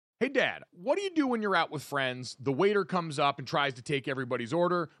Hey, Dad, what do you do when you're out with friends, the waiter comes up and tries to take everybody's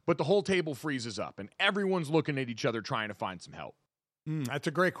order, but the whole table freezes up and everyone's looking at each other trying to find some help? That's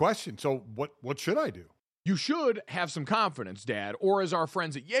a great question. So what should I do? You should have some confidence, Dad, or as our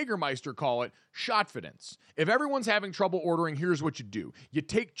friends at Jägermeister call it, shotfidence. If everyone's having trouble ordering, here's what you do. You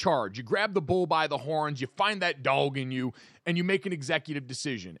take charge, you grab the bull by the horns, you find that dog in you, and you make an executive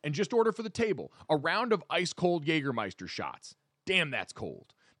decision. And just order for the table a round of ice-cold Jägermeister shots. Damn, that's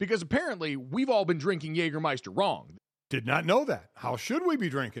cold. Because apparently, we've all been drinking Jägermeister wrong. Did not know that. How should we be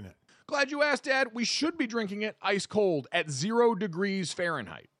drinking it? Glad you asked, Dad. We should be drinking it ice cold at 0 degrees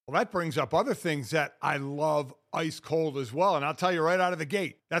Fahrenheit. Well, that brings up other things that I love ice cold as well. And I'll tell you right out of the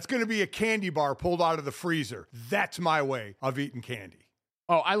gate, that's going to be a candy bar pulled out of the freezer. That's my way of eating candy.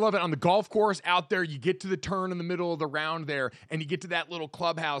 Oh, I love it. On the golf course out there, you get to the turn in the middle of the round there, and you get to that little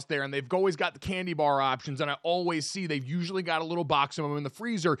clubhouse there, and they've always got the candy bar options, and I always see they've usually got a little box of them in the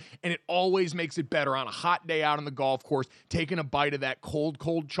freezer, and it always makes it better on a hot day out on the golf course, taking a bite of that cold,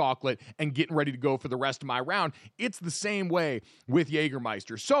 cold chocolate and getting ready to go for the rest of my round. It's the same way with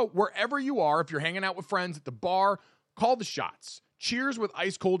Jägermeister. So wherever you are, if you're hanging out with friends at the bar, call the shots. Cheers with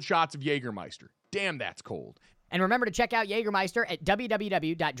ice-cold shots of Jägermeister. Damn, that's cold. And remember to check out Jägermeister at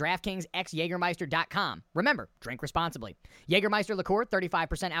www.draftkingsxjagermeister.com. Remember, drink responsibly. Jägermeister liqueur,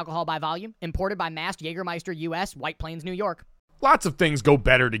 35% alcohol by volume, imported by Mast Jägermeister US, White Plains, New York. Lots of things go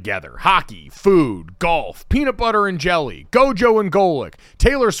better together. Hockey, food, golf, peanut butter and jelly, Gojo and Golic,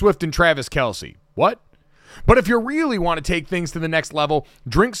 Taylor Swift and Travis Kelce. What? But if you really want to take things to the next level,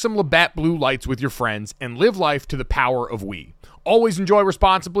 drink some Labatt Blue Lights with your friends and live life to the power of we. Always enjoy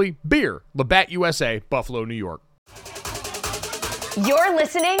responsibly. Beer, Labatt USA, Buffalo, New York. You're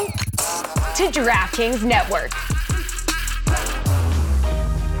listening to DraftKings Network.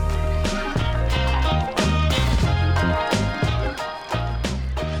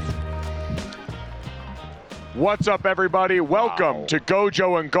 What's up, everybody? Welcome to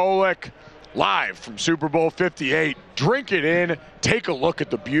Gojo and Golic, live from Super Bowl 58. Drink it in. Take a look at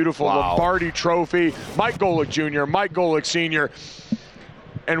the beautiful Lombardi Trophy. Mike Golic Jr., Mike Golic Sr.,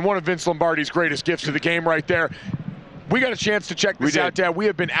 and one of Vince Lombardi's greatest gifts to the game right there. We got a chance to check this out, Dad. We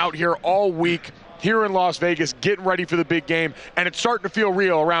have been out here all week here in Las Vegas getting ready for the big game, and it's starting to feel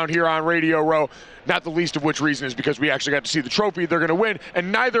real around here on Radio Row, not the least of which reason is because we actually got to see the trophy they're going to win,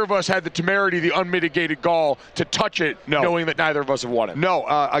 and neither of us had the temerity, the unmitigated gall to touch it, knowing that neither of us have won it. No,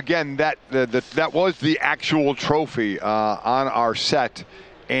 again, that was the actual trophy on our set,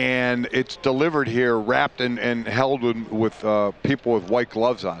 and it's delivered here wrapped and held with people with white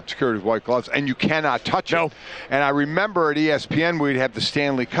gloves on, security with white gloves, and you cannot touch it. And I remember at ESPN we'd have the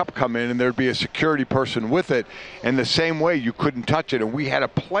Stanley Cup come in and there'd be a security person with it, and the same way you couldn't touch it. And we had a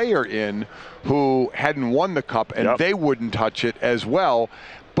player in who hadn't won the cup, and they wouldn't touch it as well.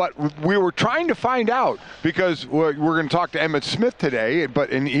 But we were trying to find out, because we're going to talk to Emmitt Smith today,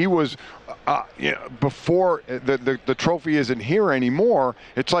 and he was, before the trophy isn't here anymore,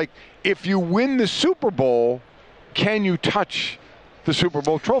 it's like, if you win the Super Bowl, can you touch the Super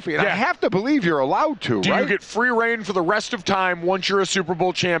Bowl trophy? And I have to believe you're allowed to, Do you get free reign for the rest of time once you're a Super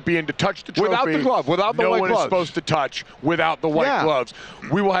Bowl champion to touch the trophy? Without the glove, without the white gloves. No one is supposed to touch without the white gloves.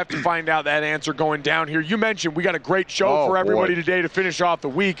 We will have to find out that answer going down here. You mentioned we got a great show for everybody today to finish off the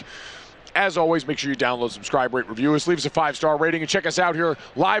week. As always, make sure you download, subscribe, rate, review us, leave us a 5-star rating, and check us out here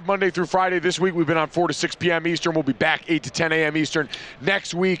live Monday through Friday. This week we've been on 4 to 6 p.m. Eastern. We'll be back 8 to 10 a.m. Eastern.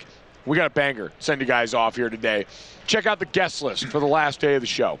 Next week, we got a banger. Send you guys off here today. Check out the guest list for the last day of the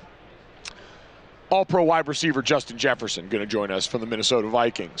show. All-Pro wide receiver Justin Jefferson going to join us from the Minnesota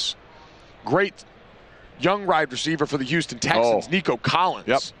Vikings. Great young wide receiver for the Houston Texans, Nico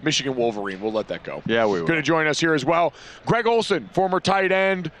Collins, Michigan Wolverine. We'll let that go. Yeah, we will. Going to join us here as well. Greg Olsen, former tight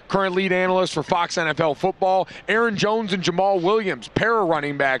end, current lead analyst for Fox NFL Football. Aaron Jones and Jamal Williams, pair of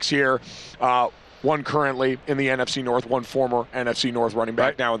running backs here. One currently in the NFC North, one former NFC North running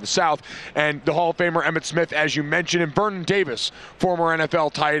back now in the South. And the Hall of Famer Emmitt Smith, as you mentioned, and Vernon Davis, former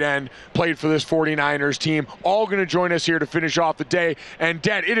NFL tight end, played for this 49ers team. All going to join us here to finish off the day. And,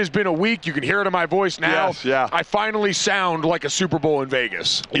 Dad, it has been a week. You can hear it in my voice now. Yes, yeah. I finally sound like a Super Bowl in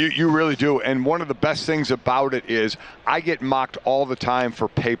Vegas. You really do. And one of the best things about it is I get mocked all the time for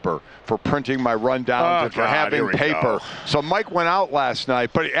paper, for printing my rundowns and for having paper. So Mike went out last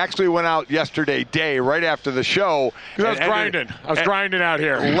night, but he actually went out yesterday day right after the show. I was grinding. I was grinding out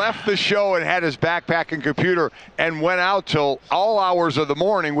here. Left the show and had his backpack and computer and went out till all hours of the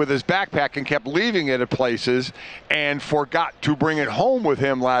morning with his backpack and kept leaving it at places and forgot to bring it home with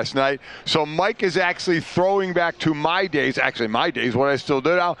him last night. So Mike is actually throwing back to my days, what I still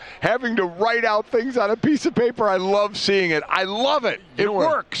do now, having to write out things on a piece of paper. I love seeing it. I love it. It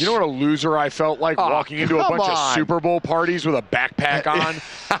works. You know what a loser I felt like walking into a bunch of Super Bowl parties with a backpack on?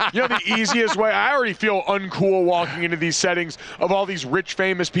 You know the easiest way? I already feel uncool walking into these settings of all these rich,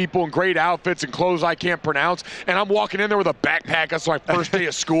 famous people in great outfits and clothes I can't pronounce, and I'm walking in there with a backpack. That's my first day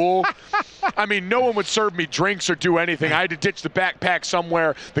of school. I mean, no one would serve me drinks or do anything. I had to ditch the backpack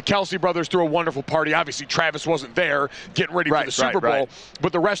somewhere. The Kelsey brothers threw a wonderful party. Obviously, Travis wasn't there getting ready for the Super Bowl,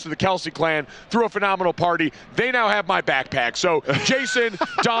 but the rest of the Kelsey clan threw a phenomenal party. They now have my backpack. So, Jason,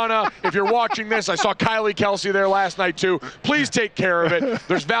 Donna, if you're watching this, I saw Kylie Kelsey there last night too. Please take care of it.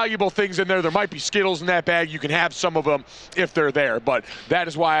 There's valuable things in there. There might be Skittles in that bag. You can have some of them if they're there, but that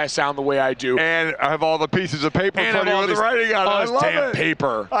is why I sound the way I do. And I have all the pieces of paper in front of you with the writing on it. I love damn it.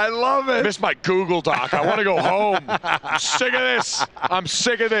 Paper. I love it. Miss my Google Doc. I want to go home. I'm sick of this. I'm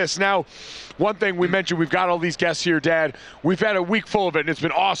sick of this. Now, one thing we mentioned, we've got all these guests here, Dad. We've had a week full of it, and it's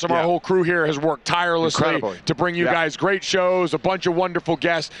been awesome. Yeah. Our whole crew here has worked tirelessly to bring you guys great shows, a bunch of wonderful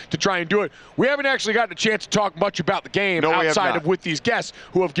guests to try and do it. We haven't actually gotten a chance to talk much about the game outside of with these guests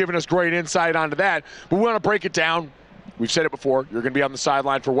who have given us great insight onto that. But we want to break it down. We've said it before. You're going to be on the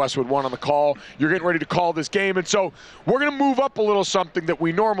sideline for Westwood One on the call. You're getting ready to call this game. And so we're going to move up a little something that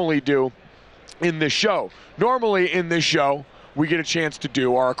we normally do in this show. Normally in this show, we get a chance to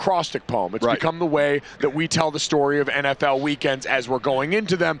do our acrostic poem. It's become the way that we tell the story of NFL weekends as we're going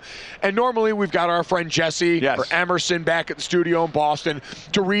into them. And normally we've got our friend Jesse or Emerson back at the studio in Boston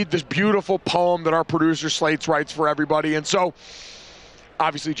to read this beautiful poem that our producer Slates writes for everybody. And so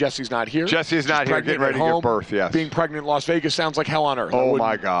obviously Jesse's not here. Jesse is not here, getting ready to give birth, yes. Being pregnant in Las Vegas sounds like hell on earth. Oh,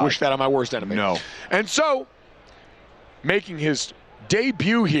 my God. Wish that on my worst enemy. No. And so, making his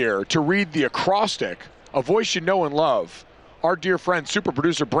debut here to read the acrostic, a voice you know and love, our dear friend, super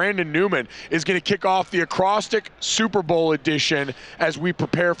producer Brandon Newman, is going to kick off the acrostic Super Bowl edition as we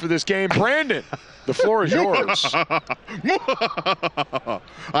prepare for this game. Brandon, the floor is yours.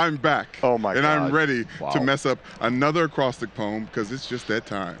 I'm back. Oh, my God. And I'm ready to mess up another acrostic poem because it's just that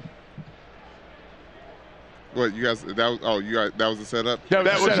time. What, you guys, that was the setup? That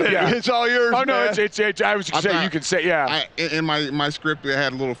was it. Yeah. It's all yours, Oh, no, man. it's I was going to say, you can say, yeah. In my script, it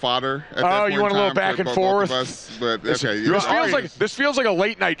had a little fodder at that point you want a little back and forth? But, okay. This feels like a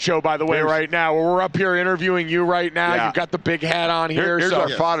late night show, by the way, right now, where we're up here interviewing you right now. Yeah. You've got the big hat on here. Here's our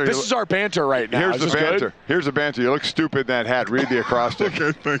fodder. This is our banter right now. Here's the banter. Good? Here's the banter. You look stupid in that hat. Read the acrostic.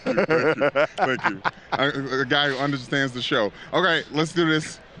 Okay, thank you. A guy who understands the show. Okay, let's do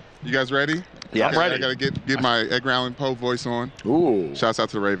this. You guys ready? Yeah, okay, I'm ready. I got to get my Edgar Allan Poe voice on. Ooh. Shouts out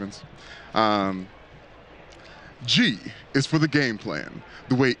to the Ravens. G is for the game plan,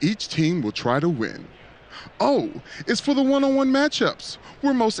 the way each team will try to win. O is for the one-on-one matchups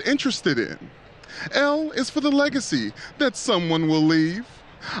we're most interested in. L is for the legacy that someone will leave.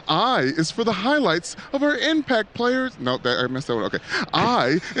 I is for the highlights of our impact players. No, I messed that one. Okay.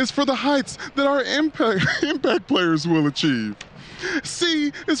 I is for the heights that our impact players will achieve.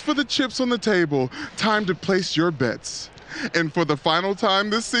 C is for the chips on the table. Time to place your bets. And for the final time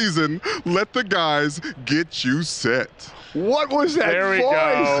this season, let the guys get you set. What was that there we voice?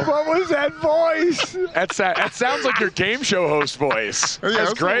 Go. What was that voice? That sounds like your game show host voice. Yeah,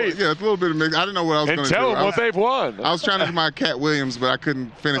 that's great. It's a little bit of mix. I didn't know what I was going to do. And tell them what they've won. I was trying to do my Cat Williams, but I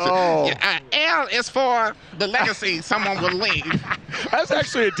couldn't finish it. Yeah, L is for the legacy someone will leave. That's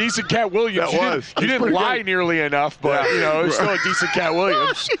actually a decent Cat Williams. You didn't lie nearly enough, but it's still a decent Cat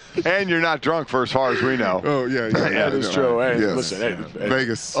Williams. And you're not drunk for as far as we know. Oh, yeah. That is true. Hey, yes. listen,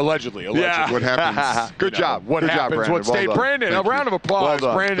 Vegas. Allegedly. Yeah. What happens? Good job. What Good happens? job, Brandon. What stayed? Brandon, a round of applause.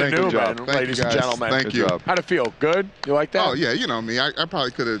 Well Brandon Newman, ladies and gentlemen. Thank you. How'd it feel? Good? You like that? Oh, yeah. You know me. I probably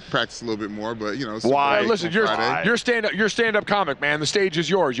could have practiced a little bit more, but, Why? Listen, you're stand-up comic, man. The stage is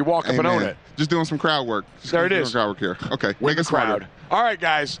yours. You walk up and own it. Just doing some crowd work. There it is. Crowd work here. Okay. Make a crowd. All right,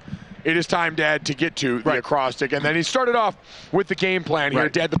 guys. It is time, Dad, to get to the acrostic. And then he started off with the game plan here,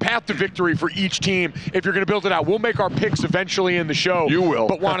 Dad. The path to victory for each team, if you're going to build it out. We'll make our picks eventually in the show. You will.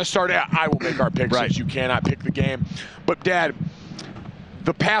 But want to start out, I will make our picks since you cannot pick the game. But, Dad,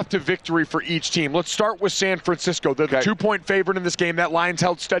 the path to victory for each team. Let's start with San Francisco. They're the 2-point favorite in this game. That line's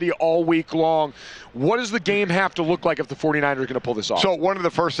held steady all week long. What does the game have to look like if the 49ers are going to pull this off? So one of the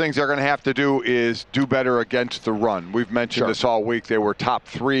first things they're going to have to do is do better against the run. We've mentioned this all week. They were top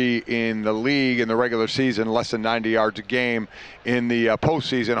 3 in the league in the regular season, less than 90 yards a game. In the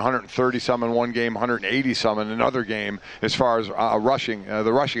postseason, 130-some in one game, 180-some in another game as far as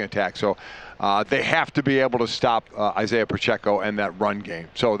the rushing attack. So they have to be able to stop Isaiah Pacheco and that run game.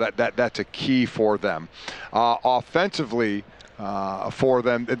 So that's a key for them. Offensively, for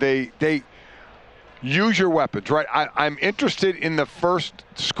them, they use your weapons, right? I'm interested in the first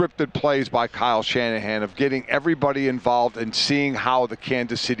scripted plays by Kyle Shanahan of getting everybody involved and seeing how the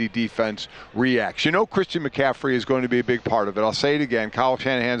Kansas City defense reacts. You know Christian McCaffrey is going to be a big part of it. I'll say it again. Kyle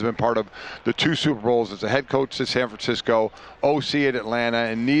Shanahan's been part of the 2 Super Bowls as a head coach at San Francisco, OC at Atlanta,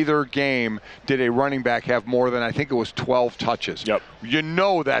 and neither game did a running back have more than, I think it was 12 touches. Yep. You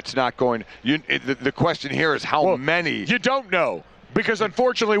know that's not going – the question here is how many. You don't know. Because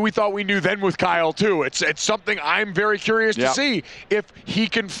unfortunately, we thought we knew then with Kyle too. It's something I'm very curious to see if he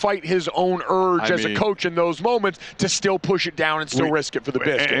can fight his own urge as a coach in those moments to still push it down and still risk it for the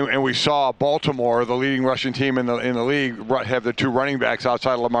biscuit. And we saw Baltimore, the leading rushing team in the league, have the 2 running backs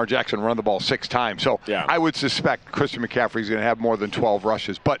outside of Lamar Jackson run the ball 6 times. So I would suspect Christian McCaffrey is going to have more than 12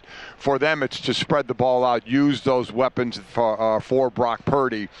 rushes. But for them, it's to spread the ball out, use those weapons for Brock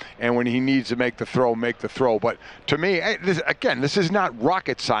Purdy, and when he needs to make the throw, make the throw. But to me, this is not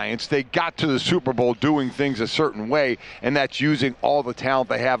rocket science. They got to the Super Bowl doing things a certain way, and that's using all the talent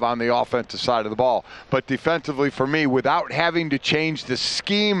they have on the offensive side of the ball. But defensively, for me, without having to change the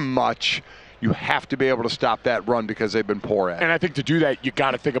scheme much, you have to be able to stop that run because they've been poor at it. And I think to do that, you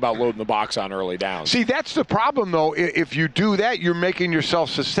got to think about loading the box on early downs. See, that's the problem, though. If you do that, you're making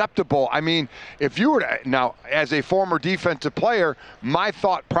yourself susceptible. I mean, if you were to, now, as a former defensive player, my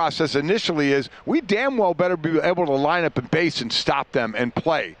thought process initially is we damn well better be able to line up in base and stop them and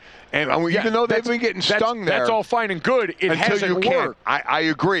play. And even though they've been getting stung there. That's all fine and good. It hasn't worked. I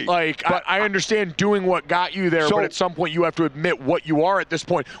agree. But I understand doing what got you there, but at some point you have to admit what you are at this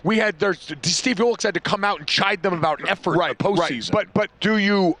point. Steve Wilkes had to come out and chide them about effort in the postseason. Right. But do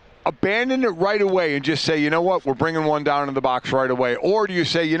you abandon it right away and just say, you know what, we're bringing one down in the box right away? Or do you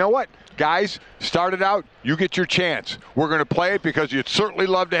say, you know what, guys, start it out, you get your chance. We're going to play it because you'd certainly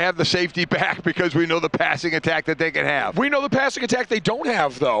love to have the safety back because we know the passing attack that they can have. We know the passing attack they don't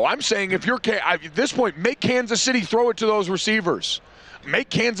have, though. I'm saying if you're at this point, make Kansas City throw it to those receivers.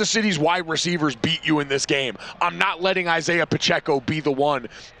 Make Kansas City's wide receivers beat you in this game. I'm not letting Isaiah Pacheco be the one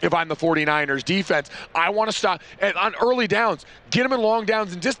if I'm the 49ers defense. I want to stop on early downs. Get them in long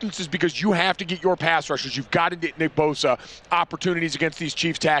downs and distances because you have to get your pass rushers. You've got to get Nick Bosa opportunities against these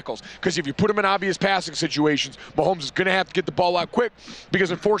Chiefs tackles because if you put them in obvious passing situations, Mahomes is going to have to get the ball out quick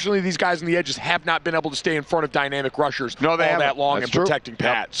because unfortunately these guys on the edges have not been able to stay in front of dynamic rushers all that long and protecting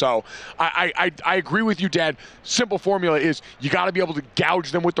Pat. Yep. So I agree with you, Dad. Simple formula is you got to be able to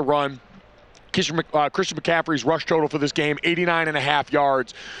gouge them with the run. Christian McCaffrey's rush total for this game, 89.5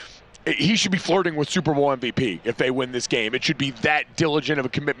 yards. He should be flirting with Super Bowl MVP if they win this game. It should be that diligent of a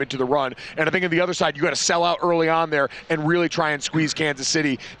commitment to the run. And I think on the other side, you got to sell out early on there and really try and squeeze Kansas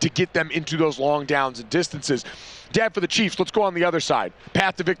City to get them into those long downs and distances. Dad, for the Chiefs, let's go on the other side.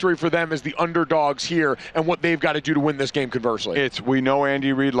 Path to victory for them is the underdogs here and what they've got to do to win this game conversely. We know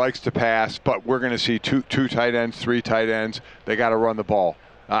Andy Reid likes to pass, but we're going to see two tight ends, 3 tight ends. They got to run the ball.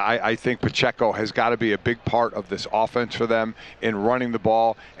 I think Pacheco has got to be a big part of this offense for them in running the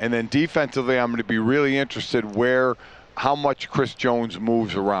ball. And then defensively, I'm going to be really interested how much Chris Jones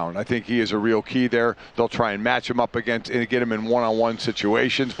moves around. I think he is a real key there. They'll try and match him up against and get him in one-on-one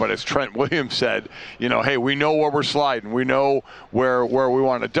situations. But as Trent Williams said, hey, we know where we're sliding. We know where we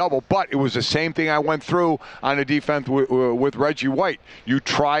want to double. But it was the same thing I went through on a defense with Reggie White. You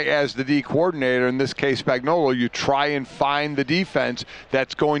try as the D coordinator, in this case Spagnuolo, you try and find the defense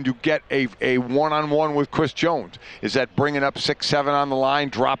that's going to get a one-on-one with Chris Jones. Is that bringing up 6-7 on the line,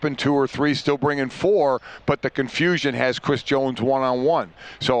 dropping 2 or 3, still bringing 4, but the confusion has Chris Jones one-on-one.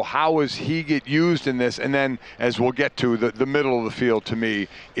 So how does he get used in this? And then, as we'll get to, the middle of the field, to me,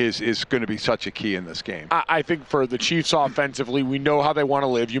 is going to be such a key in this game. I think for the Chiefs offensively, we know how they want to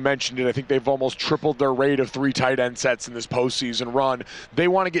live. You mentioned it. I think they've almost tripled their rate of 3 tight end sets in this postseason run. They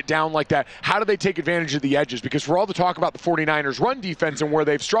want to get down like that. How do they take advantage of the edges? Because for all the talk about the 49ers run defense and where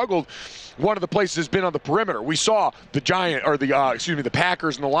they've struggled, one of the places has been on the perimeter. We saw the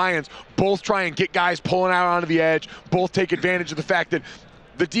Packers and the Lions both try and get guys pulling out onto the edge, both take advantage of the fact that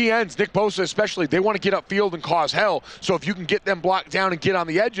the DNs, Nick Bosa especially, they want to get upfield and cause hell. So if you can get them blocked down and get on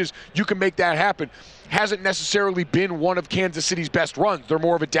the edges, you can make that happen. hasn't necessarily been one of Kansas City's best runs. They're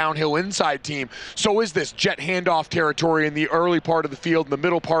more of a downhill inside team. So is this jet handoff territory in the early part of the field, in the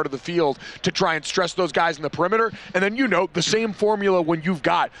middle part of the field, to try and stress those guys in the perimeter? And then, the same formula when you've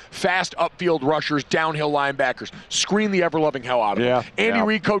got fast upfield rushers, downhill linebackers. Screen the ever-loving hell out of them. Andy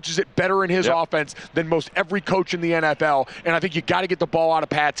Reid coaches it better in his offense than most every coach in the NFL, and I think you got to get the ball out of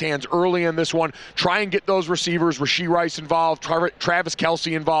Pat's hands early in this one. Try and get those receivers, Rashee Rice involved, Travis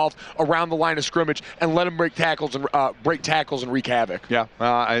Kelce involved around the line of scrimmage, and let them break tackles and wreak havoc. Yeah,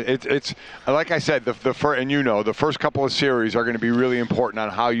 it's like I said, the first couple of series are going to be really important on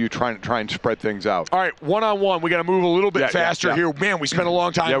how you try and spread things out. All right, one-on-one, we got to move a little bit faster here. Man, we spent a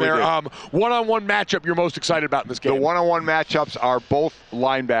long time there. One-on-one matchup you're most excited about in this game? The one-on-one matchups are both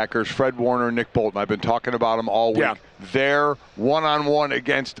linebackers, Fred Warner and Nick Bolton. I've been talking about them all week. Yeah. They're one-on-one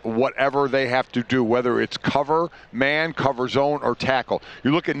against whatever they have to do, whether it's cover, man, cover zone, or tackle.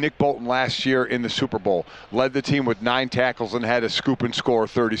 You look at Nick Bolton last year in the Super Bowl, led the team with 9 tackles and had a scoop and score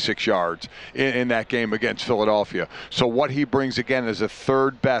 36 yards in that game against Philadelphia. So what he brings, again, is a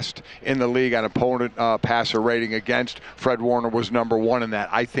third best in the league on opponent passer rating against. Fred Warner was number 1 in that.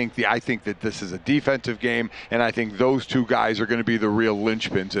 I think that this is a defensive game, and I think those two guys are going to be the real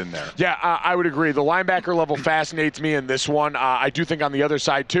linchpins in there. Yeah, I would agree. The linebacker level fascinates me in this one. I do think on the other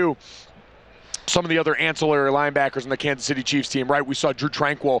side, too, some of the other ancillary linebackers on the Kansas City Chiefs team, right? We saw Drew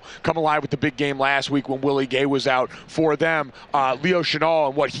Tranquill come alive with the big game last week when Willie Gay was out for them. Leo Chenal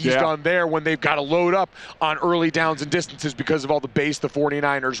and what he's done there when they've got to load up on early downs and distances because of all the base the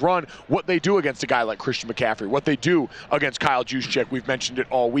 49ers run. What they do against a guy like Christian McCaffrey, what they do against Kyle Juszczyk, we've mentioned it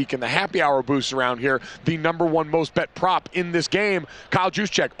all week in the happy hour boosts around here. The number 1 most bet prop in this game, Kyle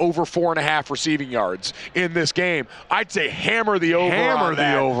Juszczyk, over 4.5 receiving yards in this game. I'd say hammer the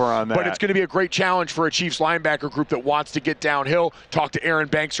over on that. But it's going to be a great challenge for a Chiefs linebacker group that wants to get downhill. Talked to Aaron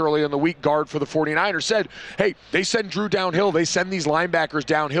Banks earlier in the week, guard for the 49ers, said, hey, they send Drew downhill. They send these linebackers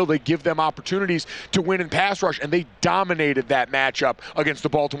downhill. They give them opportunities to win in pass rush, and they dominated that matchup against the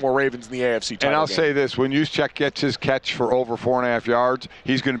Baltimore Ravens in the AFC title And I'll game. say this, when Juszczyk gets his catch for over 4.5 yards,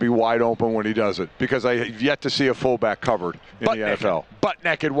 he's going to be wide open when he does it, because I've yet to see a fullback covered in the NFL. Butt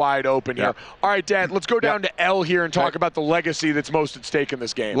naked, wide open here. All right, Dad, let's go down to L here and talk about the legacy that's most at stake in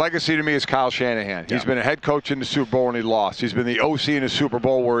this game. Legacy to me is Kyle Shanahan. He's been a head coach in the Super Bowl and he lost. He's been the OC in the Super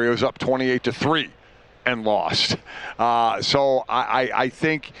Bowl where he was up 28-3 and lost. So I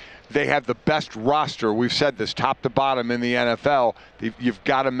think they have the best roster. We've said this, top to bottom in the NFL. You've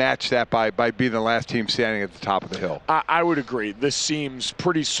got to match that by being the last team standing at the top of the hill. I would agree. This seems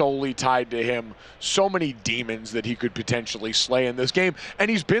pretty solely tied to him. So many demons that he could potentially slay in this game. And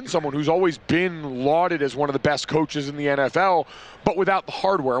he's been someone who's always been lauded as one of the best coaches in the NFL, but without the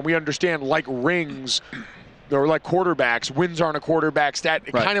hardware. And we understand, like rings, or like quarterbacks, wins aren't a quarterback stat.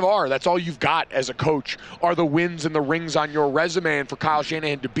 It kind of are. That's all you've got as a coach are the wins and the rings on your resume. And for Kyle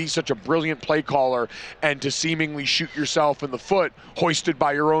Shanahan to be such a brilliant play caller and to seemingly shoot yourself in the foot, hoisted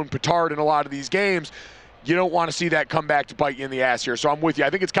by your own petard in a lot of these games, you don't want to see that come back to bite you in the ass here. So I'm with you.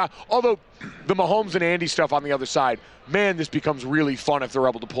 I think it's kind of, although the Mahomes and Andy stuff on the other side, man, this becomes really fun if they're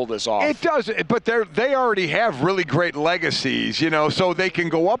able to pull this off. It does, but they already have really great legacies, so they can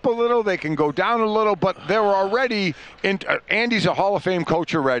go up a little, they can go down a little, but they're already Andy's a Hall of Fame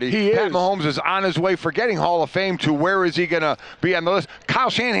coach already. He Pat is. Mahomes is on his way for getting Hall of Fame to where is he going to be on the list?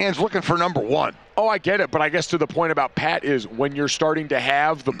 Kyle Shanahan's looking for number 1. Oh, I get it, but I guess to the point about Pat is when you're starting to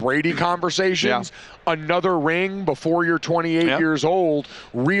have the Brady conversations, another ring before you're 28 years old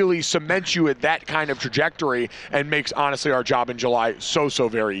really cements you at that kind of trajectory and makes, honestly, our job in July so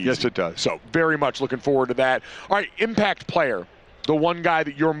very easy. Yes, it does. So very much looking forward to that. All right, impact player, the one guy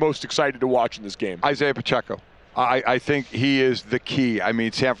that you're most excited to watch in this game. Isaiah Pacheco. I think he is the key. I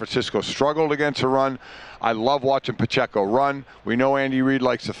mean, San Francisco struggled against a run. I love watching Pacheco run. We know Andy Reid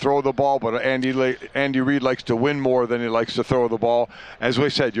likes to throw the ball, but Andy Reid likes to win more than he likes to throw the ball. As we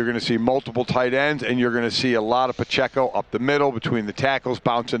said, you're going to see multiple tight ends, and you're going to see a lot of Pacheco up the middle between the tackles,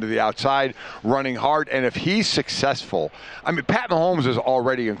 bouncing to the outside, running hard. And if he's successful, I mean, Pat Mahomes is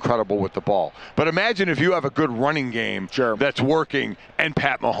already incredible with the ball. But imagine if you have a good running game that's working and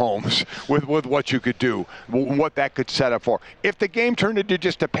Pat Mahomes with what you could do, what that could set up for. If the game turned into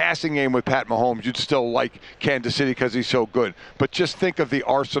just a passing game with Pat Mahomes, you'd still like Kansas City because he's so good. But just think of the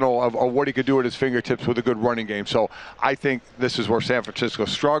arsenal of what he could do at his fingertips with a good running game. So I think this is where San Francisco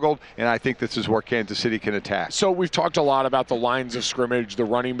struggled, and I think this is where Kansas City can attack. So we've talked a lot about the lines of scrimmage, the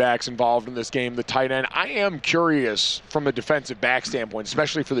running backs involved in this game, the tight end. I am curious from a defensive back standpoint,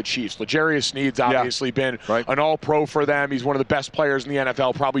 especially for the Chiefs. L'Jarius Sneed's obviously been an all-pro for them. He's one of the best players in the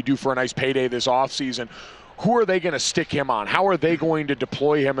NFL, probably due for a nice payday this offseason. who are they going to stick him on? How are they going to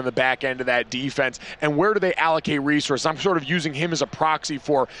deploy him in the back end of that defense? And where do they allocate resources? I'm sort of using him as a proxy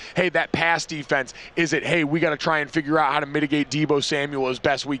for, hey, that pass defense. Is it, hey, we got to try and figure out how to mitigate Deebo Samuel as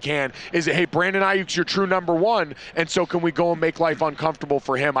best we can? Is it, hey, Brandon Ayuk's your true number one, and so can we go and make life uncomfortable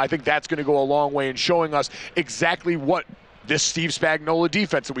for him? I think that's going to go a long way in showing us exactly what this Steve Spagnuolo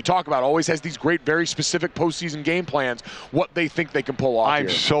defense that we talk about always has these great, very specific postseason game plans, what they think they can pull off I'm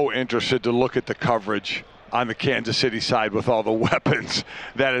so interested to look at the coverage on the Kansas City side with all the weapons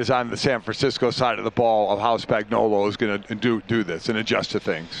that is on the San Francisco side of the ball of how Spagnuolo is going to do this and adjust to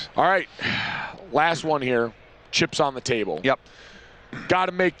things. All right, last one here. Chips on the table. Yep. Got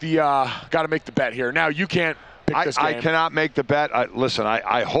to make the bet here. Now you can't pick this game. I cannot make the bet. Listen,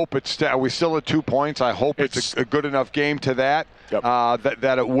 I hope it's. Are we still at 2 points? I hope it's a good enough game to that. Yep.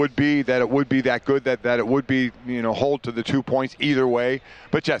 That it would be that good, that it would be, hold to the 2 points either way.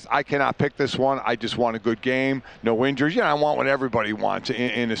 But yes, I cannot pick this one. I just want a good game, no injuries. I want what everybody wants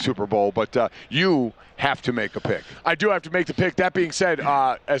in a Super Bowl. But you have to make a pick. I do have to make the pick. That being said,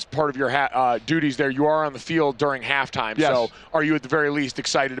 as part of your duties there, you are on the field during halftime. Yes. So are you at the very least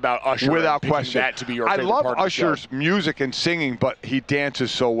excited about Usher? Without and question. That to be your favorite I love part of the show? Usher's music and singing, but he dances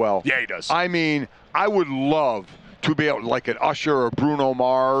so well. Yeah, he does. I mean, I would love to be able, like an Usher or Bruno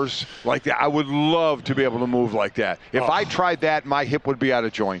Mars, like that. I would love to be able to move like that. If I tried that, my hip would be out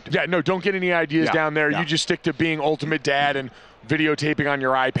of joint. Yeah, no, don't get any ideas down there. You just stick to being ultimate dad and videotaping on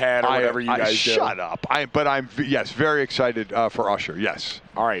your iPad or whatever you guys do. Shut up. But I'm very excited for Usher, yes.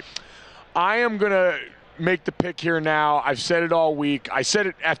 All right. I am going to make the pick here now. I've said it all week. I said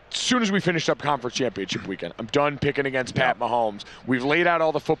it as soon as we finished up conference championship weekend. I'm done picking against Pat Mahomes. We've laid out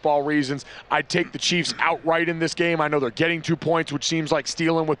all the football reasons. I'd take the Chiefs outright in this game. I know they're getting 2 points, which seems like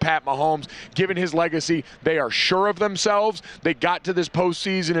stealing with Pat Mahomes. Given his legacy, they are sure of themselves. They got to this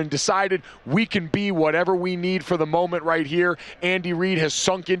postseason and decided we can be whatever we need for the moment right here. Andy Reid has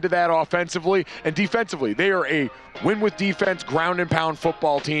sunk into that offensively and defensively. They are a win with defense, ground and pound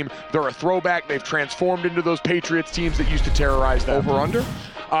football team. They're a throwback. They've transformed into those Patriots teams that used to terrorize them. Over under?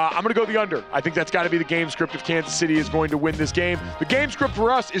 I'm going to go the under. I think that's got to be the game script if Kansas City is going to win this game. The game script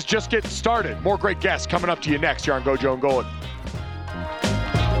for us is just getting started. More great guests coming up to you next here on Gojo and Golic.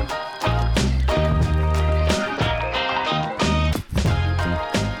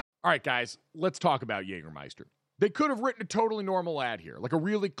 All right, guys, let's talk about Jägermeister. They could have written a totally normal ad here, like a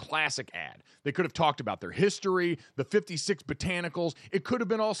really classic ad. They could have talked about their history, the 56 botanicals. It could have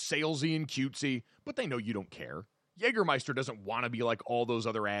been all salesy and cutesy, but they know you don't care. Jägermeister doesn't want to be like all those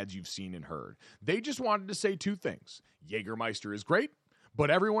other ads you've seen and heard. They just wanted to say two things. Jägermeister is great,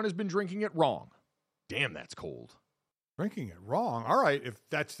 but everyone has been drinking it wrong. Damn, that's cold. Drinking it wrong? All right, if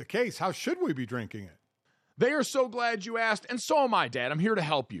that's the case, how should we be drinking it? They are so glad you asked, and so am I, Dad. I'm here to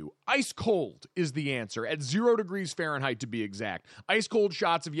help you. Ice cold is the answer, at 0 degrees Fahrenheit to be exact. Ice cold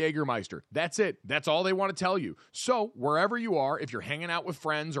shots of Jägermeister. That's it. That's all they want to tell you. So, wherever you are, if you're hanging out with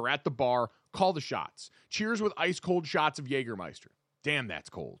friends or at the bar, call the shots. Cheers with ice cold shots of Jägermeister. Damn, that's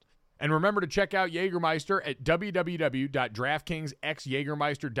cold. And remember to check out Jägermeister at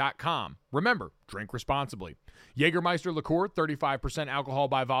www.draftkingsxjagermeister.com. Remember, drink responsibly. Jägermeister liqueur, 35% alcohol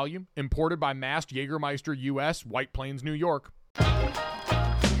by volume, imported by Mast Jägermeister US, White Plains, New York.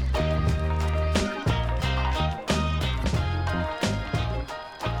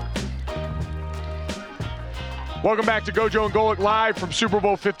 Welcome back to Gojo and Golic live from Super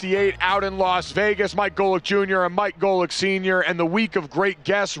Bowl 58 out in Las Vegas. Mike Golic Jr. and Mike Golic Sr. and the week of great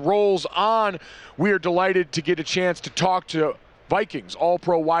guests rolls on. We are delighted to get a chance to talk to Vikings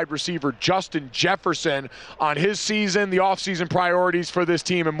All-Pro wide receiver Justin Jefferson on his season, the offseason priorities for this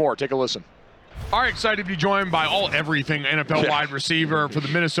team, and more. Take a listen. All right, excited to be joined by everything NFL wide receiver for the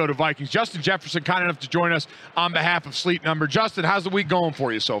Minnesota Vikings. Justin Jefferson, kind enough to join us on behalf of Sleep Number. Justin, how's the week going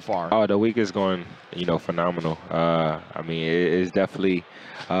for you so far? Oh, the week is going, phenomenal. I mean, it's definitely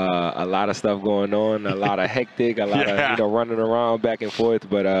a lot of stuff going on, a lot of hectic, a lot of, running around back and forth.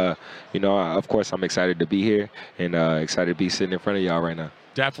 But, of course, I'm excited to be here and excited to be sitting in front of y'all right now.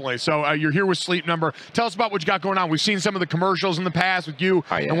 Definitely. So you're here with Sleep Number. Tell us about what you got going on. We've seen some of the commercials in the past with you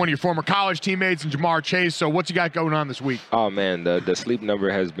and one of your former college teammates and Jamar Chase. So what's you got going on this week? Oh, man, the Sleep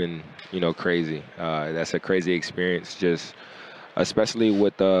Number has been, crazy. That's a crazy experience, just especially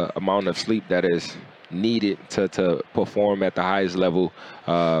with the amount of sleep that is needed to perform at the highest level.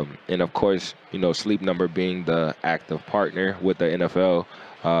 And, of course, Sleep Number being the active partner with the NFL,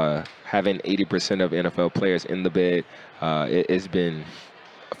 having 80% of NFL players in the bed, it's been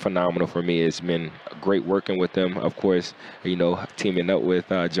phenomenal for me. It's been great working with them. Of course, teaming up with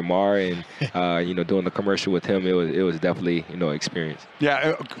Jamar and doing the commercial with him. It was definitely experience.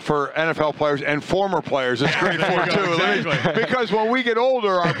 Yeah, for NFL players and former players, it's great for too. Exactly. Because when we get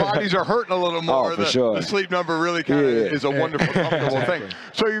older, our bodies are hurting a little more. For sure. The sleep number really kind of is a wonderful, comfortable thing.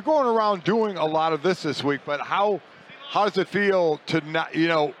 So you're going around doing a lot of this week, but how does it feel to not,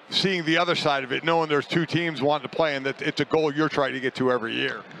 seeing the other side of it, knowing there's two teams wanting to play and that it's a goal you're trying to get to every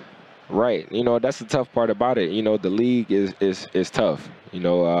year? Right. That's the tough part about it. The league is tough.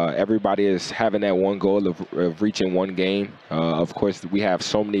 Everybody is having that one goal of reaching one game. Of course, we have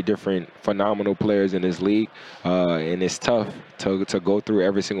so many different phenomenal players in this league, and it's tough to go through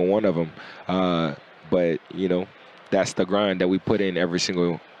every single one of them. But that's the grind that we put in every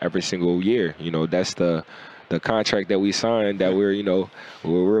single year. That's the contract that we signed that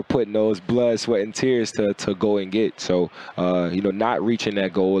we're putting those blood, sweat, and tears to go and get. So, not reaching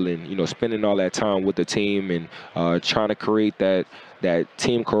that goal and, spending all that time with the team and trying to create that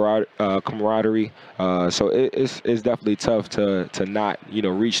team camaraderie. So it's definitely tough to not,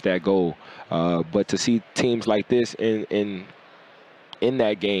 reach that goal. But to see teams like this in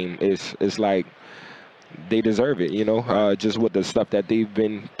that game, it's like, they deserve it, just with the stuff that they've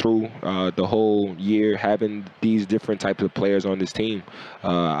been through the whole year, having these different types of players on this team.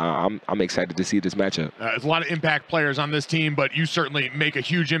 I'm excited to see this matchup. There's a lot of impact players on this team, but you certainly make a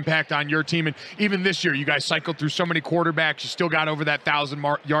huge impact on your team. And even this year, you guys cycled through so many quarterbacks. You still got over that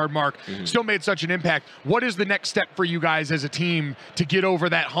 1,000-yard mark, still made such an impact. What is the next step for you guys as a team to get over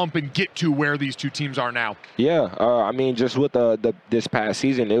that hump and get to where these two teams are now? Yeah, just with this past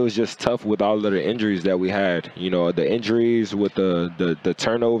season, it was just tough with all of the injuries that we had, the injuries with the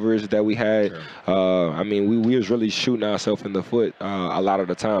turnovers that we had. Sure. We was really shooting ourselves in the foot a lot of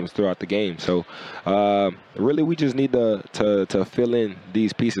the times throughout the game. So really, we just need to fill in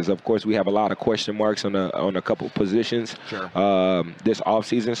these pieces. Of course, we have a lot of question marks on a couple positions. Sure. This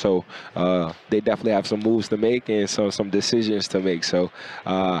offseason. So they definitely have some moves to make and some decisions to make. So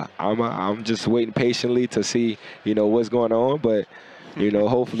I'm just waiting patiently to see what's going on, but.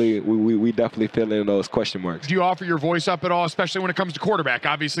 Hopefully we definitely fill in those question marks. Do you offer your voice up at all, especially when it comes to quarterback?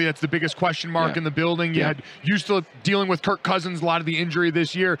 Obviously, that's the biggest question mark in the building. You had used to dealing with Kirk Cousins, a lot of the injury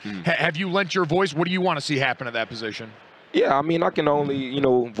this year. Have you lent your voice? What do you want to see happen at that position? Yeah, I can only,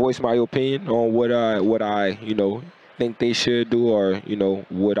 voice my opinion on what I think they should do, or,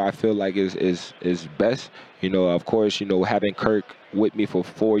 what I feel like is best. Of course, having Kirk with me for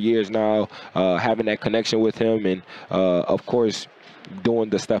 4 years now, having that connection with him, and, of course, doing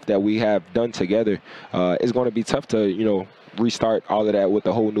the stuff that we have done together, it's going to be tough to, restart all of that with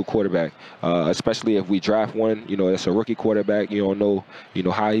a whole new quarterback, especially if we draft one, it's a rookie quarterback. You don't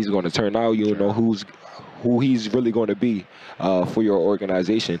know, how he's going to turn out. You don't know who he's really going to be for your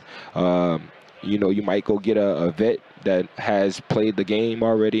organization. You might go get a vet that has played the game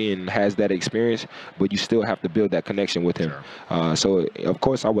already and has that experience, but you still have to build that connection with him. Sure. So, of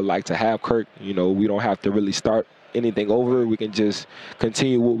course, I would like to have Kirk. We don't have to really start anything over. We can just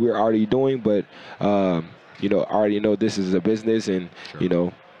continue what we're already doing, but, I already know this is a business, and,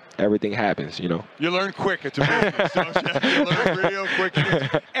 sure. Everything happens, You learn quick. It's a business. You learn real quick.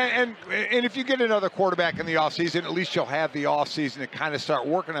 And if you get another quarterback in the offseason, at least you'll have the offseason to kind of start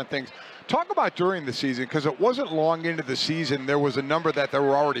working on things. Talk about during the season, because it wasn't long into the season, there was a number that there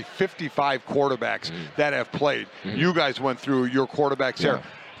were already 55 quarterbacks that have played. You guys went through your quarterbacks there.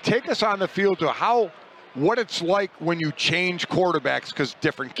 Take us on the field to what it's like when you change quarterbacks, because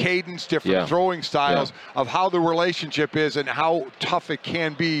different cadence, different throwing styles, of how the relationship is and how tough it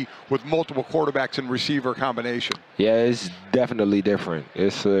can be with multiple quarterbacks and receiver combination. Yeah, it's definitely different.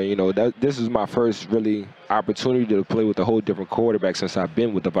 It's, this is my first really opportunity to play with a whole different quarterback since I've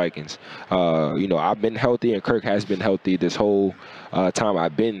been with the Vikings. I've been healthy, and Kirk has been healthy this whole time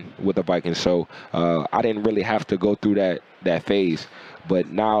I've been with the Vikings. So I didn't really have to go through that phase. But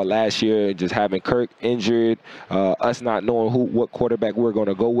now, last year, just having Kirk injured, us not knowing what quarterback we're going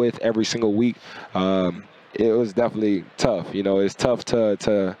to go with every single week, it was definitely tough. It's tough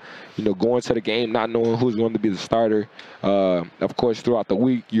to go into the game not knowing who's going to be the starter. Of course, throughout the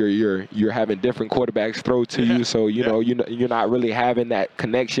week, you're having different quarterbacks throw to you, so you're not really having that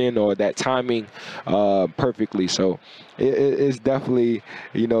connection or that timing perfectly. So it's definitely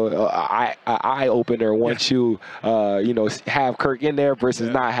an eye opener once you have Kirk in there versus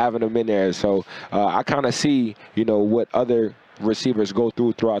not having him in there. So I kind of see what other receivers go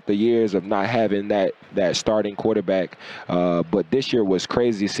throughout the years of not having that starting quarterback. But this year was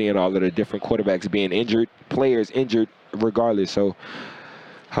crazy seeing all of the different quarterbacks being injured, players injured regardless. So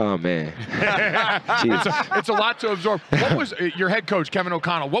Oh, man. It's a lot to absorb. What was your head coach, Kevin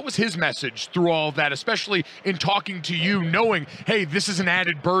O'Connell, what was his message through all of that, especially in talking to you, knowing, hey, this is an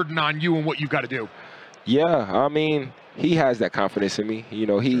added burden on you and what you've got to do? Yeah, I mean, he has that confidence in me. You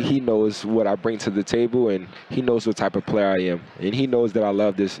know, he knows what I bring to the table, and he knows what type of player I am. And he knows that I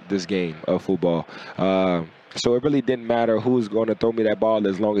love this game of football. So it really didn't matter who's going to throw me that ball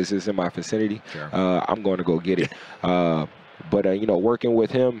as long as it's in my vicinity. Sure. I'm going to go get it. But, you know, working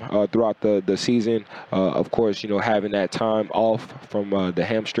with him throughout the season, of course, you know, having that time off from the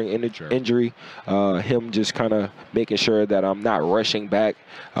hamstring injury, him just kind of making sure that I'm not rushing back,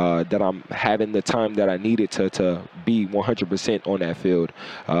 that I'm having the time that I needed to be 100% on that field.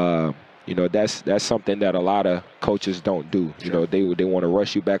 You know, that's something that a lot of coaches don't do. You know, they want to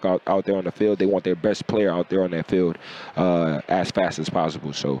rush you back out there on the field. They want their best player out there on that field as fast as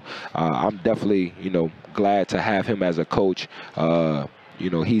possible. So I'm definitely, you know, glad to have him as a coach. You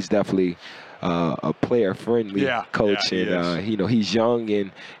know, he's definitely a player-friendly coach, and you know, he's young,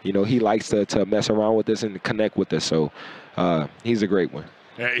 and you know, he likes to mess around with us and connect with us. So he's a great one.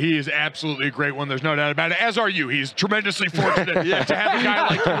 He is absolutely a great one. There's no doubt about it, as are you. He's tremendously fortunate to have a guy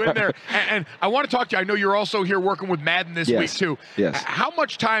like you in there. And I want to talk to you. I know you're also here working with Madden this week, too. Yes. How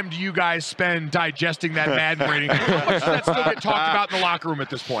much time do you guys spend digesting that Madden rating? How much does that still get talked about in the locker room at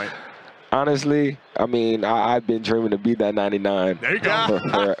this point? Honestly, I mean, I've been dreaming to be that 99 there you go.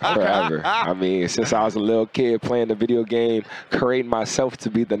 forever. I mean, since I was a little kid playing the video game, creating myself to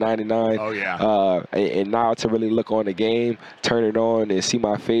be the 99. Oh, yeah. And now to really look on the game, turn it on, and see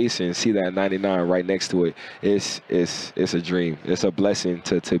my face and see that 99 right next to it, it's a dream. It's a blessing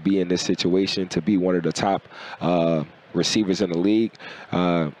to be in this situation, to be one of the top receivers in the league,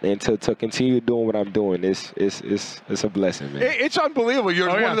 and to continue doing what I'm doing. It's a blessing, man. It's unbelievable. You're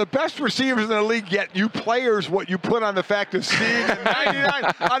one of the best receivers in the league, yet you players, what you put on the fact of seeing the 99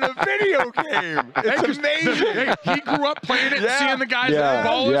 on a video game. It's amazing. He grew up playing it and seeing the guys that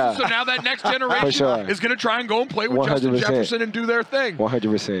ballers, so now that next generation is going to try and go and play with 100%. Justin Jefferson and do their thing.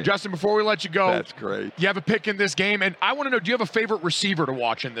 100%. Justin, before we let you go, that's great. You have a pick in this game, and I want to know, do you have a favorite receiver to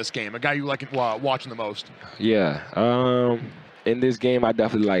watch in this game, a guy you like watching the most? Yeah. In this game, I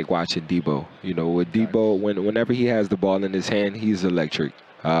definitely like watching Debo. You know, with Debo, whenever he has the ball in his hand, he's electric.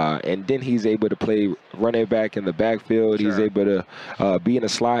 And then he's able to play running back in the backfield. He's able to be in the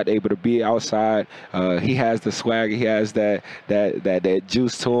slot, able to be outside. He has the swag. He has that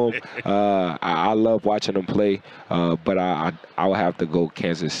juice to him. I love watching him play. But I will have to go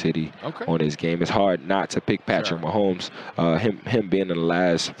Kansas City on this game. It's hard not to pick Patrick Mahomes. Him being in the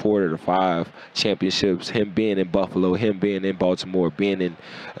last 4 to 5 championships, him being in Buffalo, him being in Baltimore, being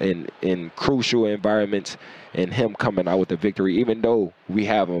in crucial environments, and him coming out with a victory, even though we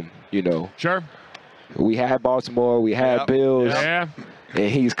have him, you know. Sure. We had Baltimore, we had Bills, and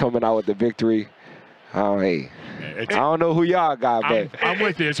he's coming out with the victory. Hey, I don't know who y'all got, but I'm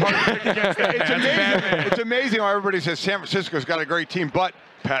with you. It's hard to pick against that. It's amazing. It's amazing how everybody says San Francisco's got a great team, but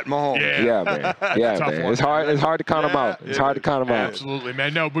Pat Mahomes. Yeah, man. Yeah, man. It's hard to count them out. It's hard to count them out. Absolutely,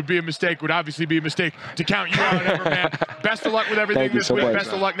 man. No, it would be a mistake. Would obviously be a mistake to count you out ever, man. Best of luck with everything Thank you this so week. much.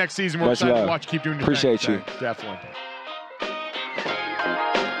 Best of luck next season. We're Much excited love. to watch you keep doing your Appreciate thing. you. Definitely.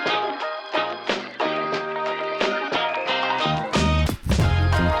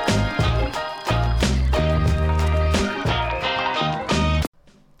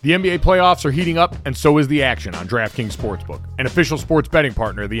 The NBA playoffs are heating up, and so is the action on DraftKings Sportsbook, an official sports betting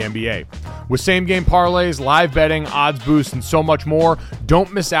partner of the NBA. With same-game parlays, live betting, odds boosts, and so much more,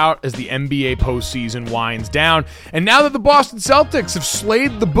 don't miss out as the NBA postseason winds down. And now that the Boston Celtics have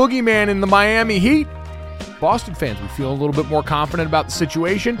slayed the boogeyman in the Miami Heat, Boston fans, we feel a little bit more confident about the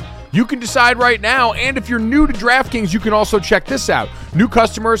situation. You can decide right now, and if you're new to DraftKings, you can also check this out. New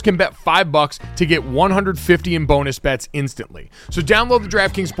customers can bet $5 to get $150 in bonus bets instantly. So download the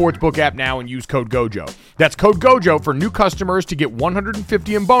DraftKings Sportsbook app now and use code GOJO. That's code GOJO for new customers to get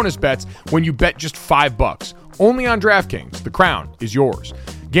 $150 in bonus bets when you bet just $5. Only on DraftKings. The crown is yours.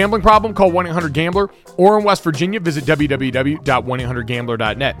 Gambling problem? Call 1-800-GAMBLER. Or in West Virginia, visit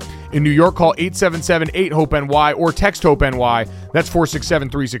www.1800gambler.net. In New York, call 877-8-HOPE-NY or text HOPE-NY. That's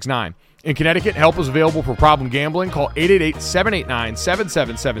 467-369. In Connecticut, help is available for problem gambling. Call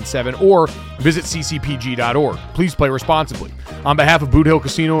 888-789-7777 or visit ccpg.org. Please play responsibly. On behalf of Boot Hill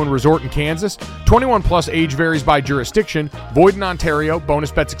Casino and Resort in Kansas, 21 plus, age varies by jurisdiction, void in Ontario.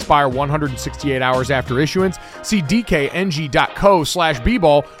 Bonus bets expire 168 hours after issuance. See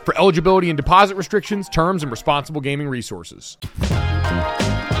dkng.co/bball for eligibility and deposit restrictions, terms, and responsible gaming resources.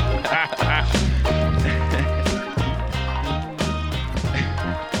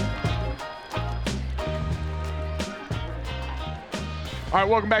 All right,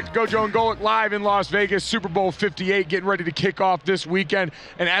 welcome back to Gojo and Golic live in Las Vegas. Super Bowl 58 getting ready to kick off this weekend.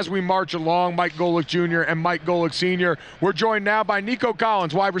 And as we march along, Mike Golic Jr. and Mike Golic Sr., we're joined now by Nico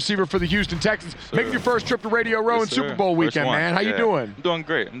Collins, wide receiver for the Houston Texans. Making your first trip to Radio Row in Super Bowl weekend, man. How you doing? I'm doing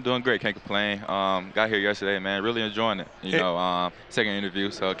great. Can't complain. Got here yesterday, man. Really enjoying it. Second interview,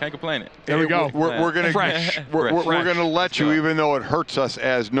 so can't complain it. There we go. We're gonna we're gonna let you, even though it hurts us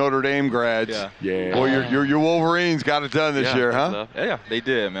as Notre Dame grads. Yeah. Well, your Wolverines got it done this year, huh? Yeah, they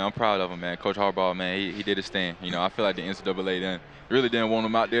did, man. I'm proud of them, man. Coach Harbaugh, man, he did his thing. I feel like the NCAA really didn't want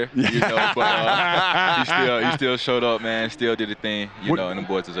him out there, but he still showed up, man. Still did the thing, and them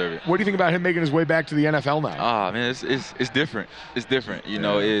boys deserve it. What do you think about him making his way back to the NFL now? Man, it's different. It's different,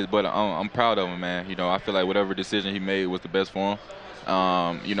 but I'm proud of him, man. I feel like whatever decision he made was the best for him.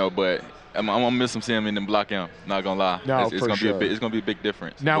 But I'm gonna miss him seeing him in them block M. Not gonna lie. No, it's gonna be a big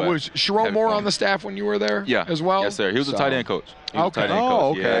difference. Now, was Sherrone Moore on the staff when you were there? Yeah, as well. Yes, sir. He was a tight end coach. Okay.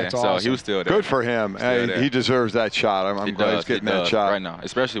 Yeah, so awesome. he was still there. Good for him. He deserves that shot. I'm glad he's getting that shot right now,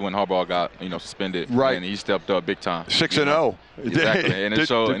 especially when Harbaugh got suspended. Right, and he stepped up big time. 6-0. Exactly, and it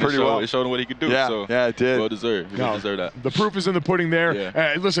showed him what he could do. Yeah, so it did. Well deserved. He deserved that. The proof is in the pudding there.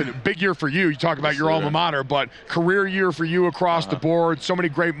 Yeah. Listen, big year for you. You talk about your alma mater, but career year for you across the board. So many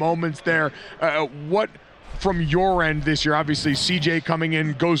great moments there. What from your end this year? Obviously, CJ coming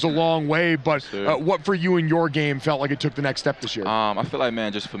in goes a long way, but what for you in your game felt like it took the next step this year? I feel like,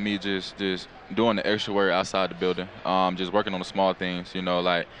 man, just for me, just doing the extra work outside the building, just working on the small things,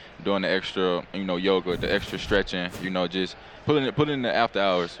 like doing the extra, yoga, the extra stretching, just putting it in the after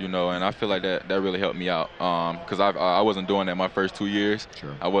hours, and I feel like that really helped me out, because I wasn't doing that my first 2 years.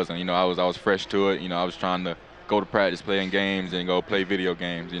 Sure. I wasn't, I was fresh to it, I was trying to go to practice, playing games, and go play video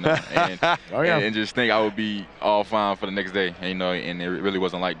games, and just think I would be all fine for the next day, and it really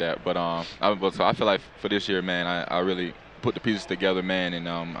wasn't like that. But so I feel like for this year, man, I really put the pieces together, man, and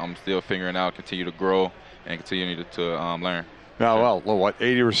I'm still figuring out, continue to grow, and continue to learn. Now,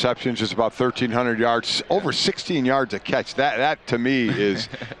 80 receptions, just about 1,300 yards, over 16 yards a catch. That to me is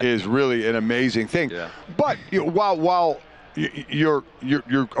really an amazing thing. Yeah. But while you're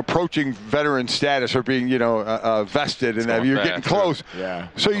approaching veteran status or being vested, and that you're getting close. Yeah.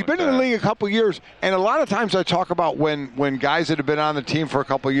 So you've been in the league a couple of years, and a lot of times I talk about when guys that have been on the team for a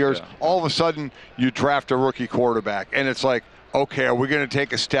couple of years, all of a sudden you draft a rookie quarterback, and it's like, okay, are we going to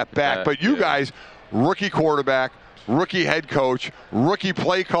take a step back? But you guys, rookie quarterback, rookie head coach, rookie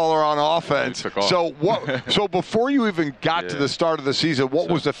play caller on offense. So before you even got to the start of the season, what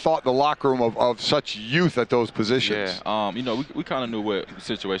was the thought in the locker room of such youth at those positions? Yeah, we kind of knew what the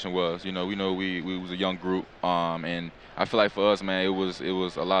situation was. We know we was a young group, and I feel like for us, man, it was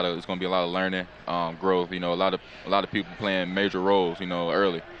it's going to be a lot of learning, growth. A lot of people playing major roles,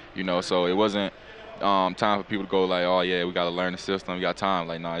 early. So it wasn't time for people to go like, oh yeah, we got to learn the system. We got time.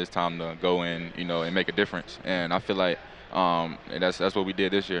 Like, no, it's time to go in, and make a difference. And I feel like that's what we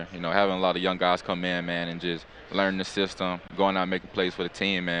did this year. Having a lot of young guys come in, man, and just learning the system, going out and making plays for the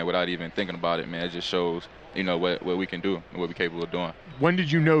team, man, without even thinking about it, man. It just shows, what we can do and what we're capable of doing. When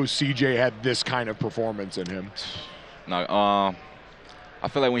did you know CJ had this kind of performance in him? No, I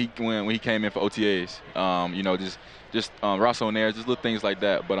feel like when he came in for OTAs, just Ross on there, just little things like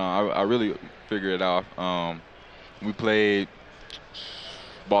that. But I really figured it out. We played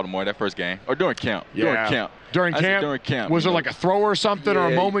Baltimore that first game, or during camp. During camp. Was there like a throw or something, or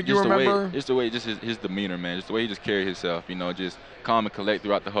a moment you remember? Just his demeanor, man. Just the way he just carried himself. Just calm and collect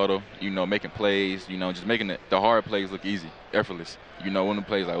throughout the huddle. Making plays. Just making the hard plays look easy, effortless. One of the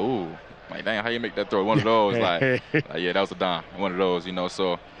plays like, ooh. Like, dang, how you make that throw? One of those, like yeah, that was a dime. One of those,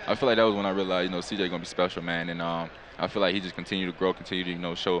 So I feel like that was when I realized, CJ gonna be special, man. And I feel like he just continued to grow, continue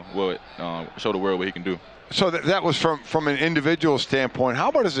to, show the world what he can do. So that was from an individual standpoint. How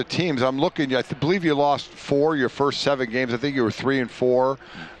about as a team? I'm looking. I believe you lost 4 your first 7 games. I think you were 3-4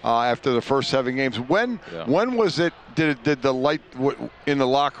 after the first 7 games. When was it? Did the light in the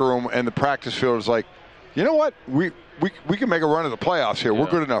locker room and the practice field was like, you know what? We can make a run of the playoffs here. We're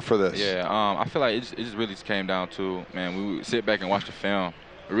good enough for this. Yeah, I feel like it just really came down to, man, we would sit back and watch the film.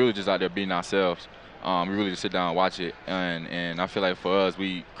 We're really just out there being ourselves. We really just sit down and watch it. And I feel like for us,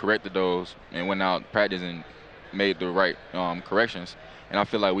 we corrected those and went out, practiced, and made the right corrections. And I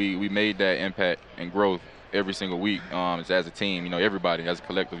feel like we made that impact and growth every single week as a team, everybody as a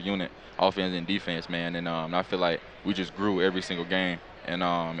collective unit, offense and defense, man. And I feel like we just grew every single game and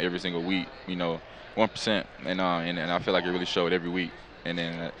every single week, 1%, and I feel like it really showed every week. And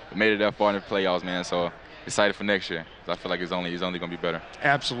then made it that far in the playoffs, man. So excited for next year. I feel like it's only going to be better.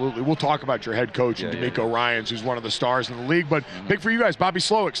 Absolutely. We'll talk about your head coach, Nico Ryans, who's one of the stars in the league. But big for you guys. Bobby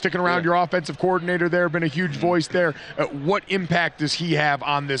Slowick sticking around, your offensive coordinator there, been a huge voice there. What impact does he have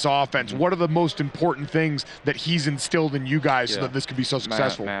on this offense? What are the most important things that he's instilled in you guys so that this can be so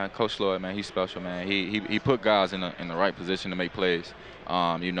successful? Man, Coach Slowick, man, he's special, man. He put guys in the right position to make plays.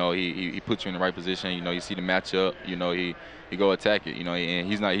 He puts you in the right position. You see the matchup. He go attack it. And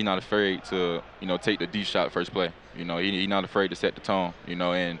he's not afraid to take the deep shot first play. He's not afraid to set the tone.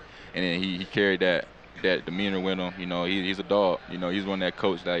 And then he carried that demeanor with him. He's a dog. He's one of that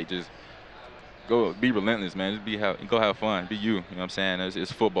coach that just go be relentless, man. Just go have fun. Be you. You know what I'm saying?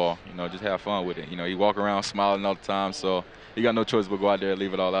 It's football. Just have fun with it. He walk around smiling all the time. So he got no choice but go out there and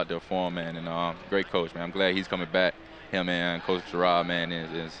leave it all out there for him, man. And great coach, man. I'm glad he's coming back. Him and Coach Stroud, man,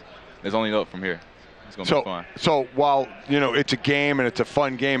 is only up from here. It's going to be fun. So while, it's a game and it's a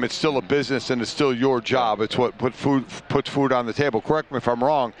fun game, it's still a business and it's still your job. It's what puts food on the table. Correct me if I'm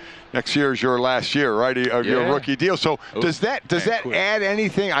wrong. Next year is your last year, right, of your rookie deal. So does that add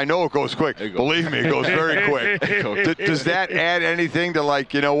anything? I know it goes quick. Believe me, it goes very quick. Does that add anything to,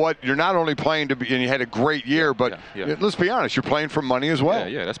 like, you know what? You're not only playing to be, and you had a great year, but let's be honest, you're playing for money as well.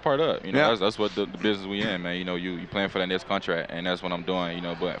 Yeah, that's part of it. That's what the business we in, man. You playing for that next contract, and that's what I'm doing.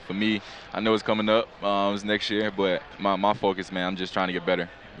 But for me, I know it's coming up. It's next year, but my focus, man, I'm just trying to get better.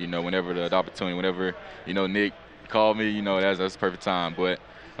 Whenever the opportunity, whenever Nick called me, that's the perfect time. But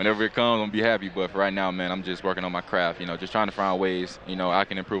whenever it comes, I'm gonna be happy. But for right now, man, I'm just working on my craft. Just trying to find ways, I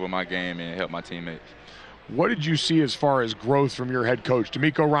can improve on my game and help my teammates. What did you see as far as growth from your head coach?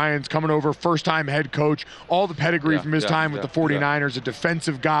 Nico Ryans coming over, first-time head coach, all the pedigree from his time with the 49ers, a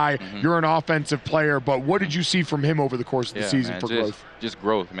defensive guy. You're an offensive player, but what did you see from him over the course of the season for growth? Just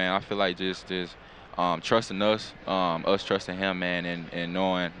growth, man. I feel like just trusting us, us trusting him, man, and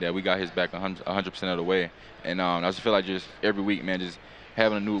knowing that we got his back 100% of the way. And I just feel like just every week, man, just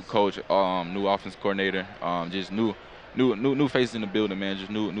having a new coach, new offense coordinator, just new faces in the building, man,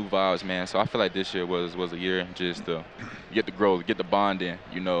 just new vibes, man. So I feel like this year was a year just to get the growth, get the bond in,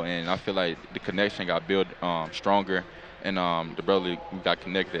 and I feel like the connection got built stronger, and the brotherly got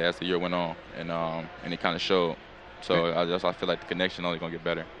connected as the year went on, and it kind of showed. So I feel like the connection only going to get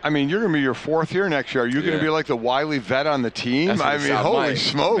better. I mean, you're going to be your 4th year next year. Are you going to be like the wily vet on the team? Holy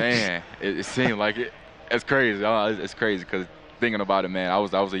smokes. Man, it seemed like it. It's crazy. It's crazy because thinking about it, man, I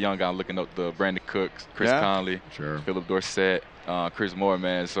was a young guy looking up the Brandon Cooks, Chris Conley, Philip Dorsett, Chris Moore,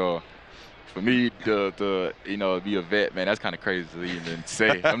 man. So for me to be a vet, man, that's kind of crazy to even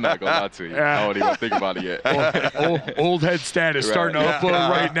say. I'm not going to lie to you. I don't even think about it yet. Old head status starting to upload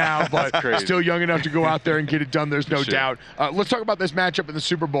right now, but still young enough to go out there and get it done. There's no doubt. Let's talk about this matchup in the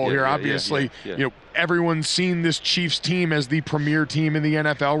Super Bowl here. Obviously, everyone's seen this Chiefs team as the premier team in the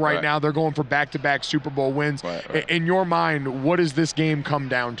NFL right now. They're going for back-to-back Super Bowl wins. In your mind, what does this game come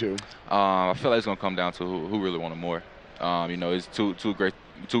down to? I feel like it's going to come down to who really wanted more. It's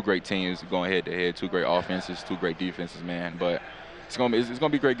two great teams going head-to-head, two great offenses, two great defenses, man. But it's gonna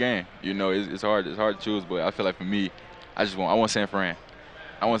be a great game. It's hard to choose, but I feel like for me, I want San Fran.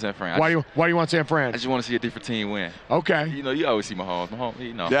 I want San Fran. Why do you want San Fran? I just want to see a different team win. Okay. You always see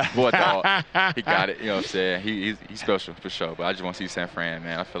Mahomes. Boy, dog, he got it. You know what I'm saying? He's special for sure. But I just want to see San Fran,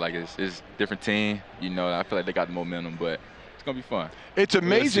 man. I feel like it's a different team. I feel like they got the momentum, but it's gonna be fun. It's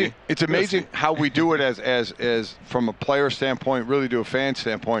amazing. It's amazing how we do it as from a player standpoint, really to a fan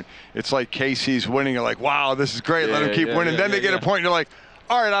standpoint. It's like KC's winning. You're like, wow, this is great. Let him keep winning. Then they get a point, and you're like,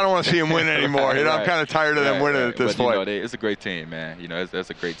 all right, I don't want to see him win anymore. I'm kind of tired of them winning at this point. It's a great team, man. That's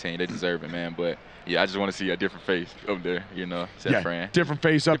a great team. They deserve it, man. But I just want to see a different face up there. San Fran. Different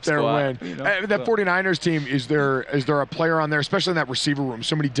face up there. Win. That 49ers team, is there a player on there, especially in that receiver room?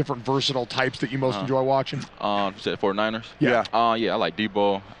 So many different versatile types that you most enjoy watching. Said 49ers. Yeah. I like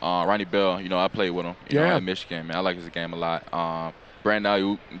Debo, Ronnie Bell. I played with him. At Michigan, man. I like his game a lot. Brandon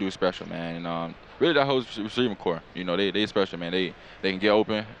Ayuk do special, man. And really that whole receiving core, they special, man. They can get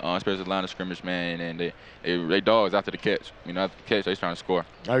open, especially the line of scrimmage, man, and they dogs after the catch. After the catch, they trying to score.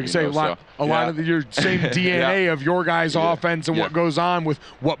 I would say a lot of your same DNA of your guys' offense and what goes on with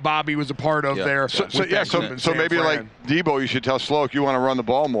what Bobby was a part of there. So maybe like Debo, you should tell Slowick you want to run the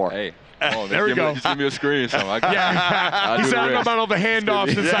ball more. Hey. There we go. Just give me a screen or something. He said, I don't know about all the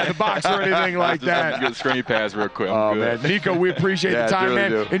handoffs inside the box or anything like that. Get a screen pass real quick. Man. Nico, we appreciate the time,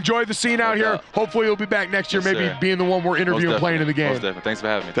 man. Enjoy the scene out here. Hopefully you'll be back next year, maybe being the one we're interviewing playing in the game. Most definitely. Thanks for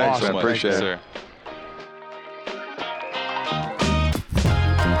having me. Thanks, so much. Appreciate it. Sir.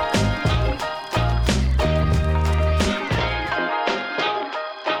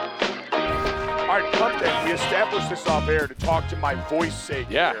 All right, we established this off air to talk to my voice sake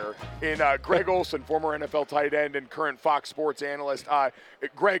here. in Greg Olsen, former NFL tight end and current Fox Sports analyst.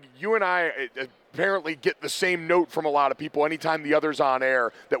 Greg, you and I apparently get the same note from a lot of people anytime the other's on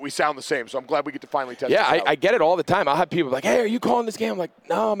air that we sound the same. So I'm glad we get to finally test this out. I get it all the time. I'll have people like, hey, are you calling this game? I'm like,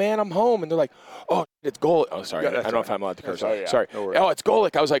 no, man, I'm home. And they're like, oh, it's Golic. Oh, sorry. I don't know if I'm allowed to curse. Sorry. No, it's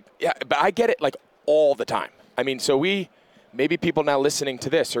Golic. I was like, yeah, but I get it like all the time. I mean, so maybe people now listening to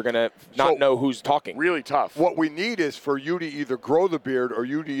this are going to not know who's talking. Really tough. What we need is for you to either grow the beard or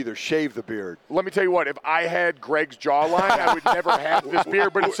you to either shave the beard. Let me tell you what, if I had Greg's jawline, I would never have this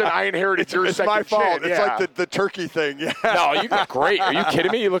beard, but instead I inherited your second chin. It's my fault. It's like the turkey thing. Yeah. No, you look great. Are you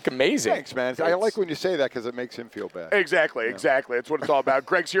kidding me? You look amazing. Thanks, man. I like when you say that because it makes him feel bad. Exactly. That's what it's all about.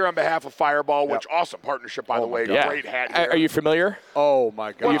 Greg's here on behalf of Fireball, which awesome partnership, by the way. Yeah. Great hat here. Are you familiar? Oh,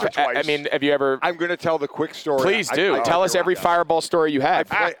 my God. I mean, have you ever? I'm going to tell the quick story. Please do. Tell us every Fireball story you have.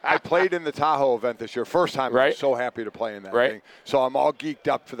 I played in the Tahoe event this year. First time. I was so happy to play in that thing. So I'm all geeked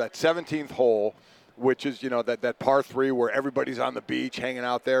up for that 17th hole, which is, that par 3 where everybody's on the beach hanging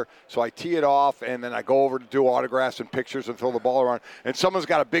out there. So I tee it off, and then I go over to do autographs and pictures and throw the ball around. And someone's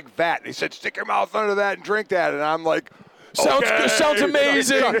got a big vat, and he said, stick your mouth under that and drink that. And I'm like, Sounds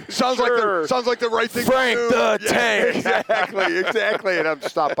amazing. Sounds like the right thing Frank to do. the Tank. Exactly. And I'm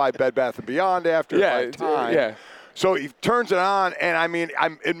stopped by Bed Bath & Beyond after time. Yeah. So he turns it on, and I mean,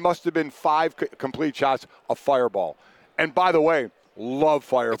 it must have been 5 complete shots of Fireball. And by the way, love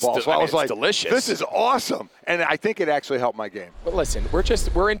Fireball. So I was like, delicious. This is awesome. And I think it actually helped my game. But listen,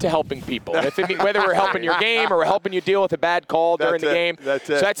 we're into helping people. Whether we're helping your game or we're helping you deal with a bad call during the game. That's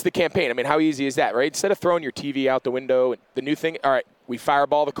it. So that's the campaign. I mean, how easy is that, right? Instead of throwing your TV out the window, the new thing, all right, we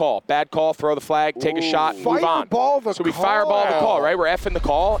fireball the call. Bad call, throw the flag, take a shot, move on. So we fireball the call, right? We're effing the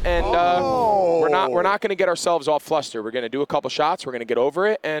call, and we're not going to get ourselves all flustered. We're going to do a couple shots, we're going to get over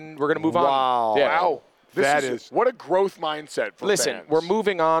it, and we're going to move on. Yeah. Wow. What a growth mindset for fans. We're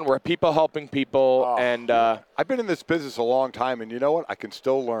moving on. We're people helping people, and I've been in this business a long time, and you know what? I can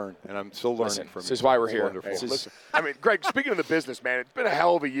still learn, and I'm still learning from you. This is why we're here. I mean, Greg, speaking of the business, man, it's been a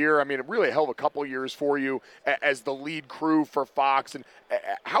hell of a year. I mean, really a hell of a couple of years for you as the lead crew for Fox. And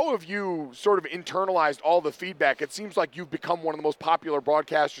how have you sort of internalized all the feedback? It seems like you've become one of the most popular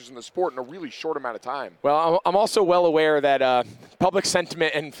broadcasters in the sport in a really short amount of time. Well, I'm also well aware that public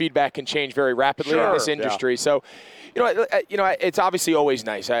sentiment and feedback can change very rapidly in this industry. So, it's obviously always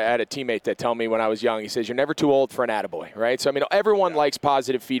nice. I had a teammate that told me when I was young, he says, you're never too old for an attaboy, right? So, I mean, everyone likes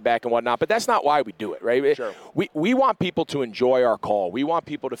positive feedback and whatnot, but that's not why we do it, right? Sure. We want people to enjoy our call. We want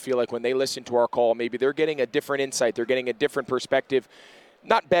people to feel like when they listen to our call, maybe they're getting a different insight. They're getting a different perspective.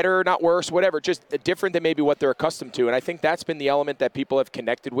 Not better, not worse, whatever, just different than maybe what they're accustomed to. And I think that's been the element that people have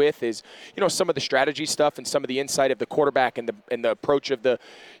connected with is, some of the strategy stuff and some of the insight of the quarterback and the approach of the,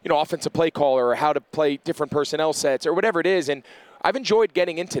 offensive play caller or how to play different personnel sets or whatever it is. And I've enjoyed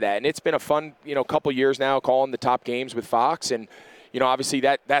getting into that. And it's been a fun, couple years now calling the top games with Fox. And, obviously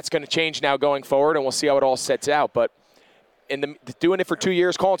that's going to change now going forward, and we'll see how it all sets out. But doing it for 2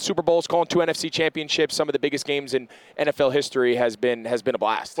 years, calling Super Bowls, calling 2 NFC championships, some of the biggest games in NFL history has been a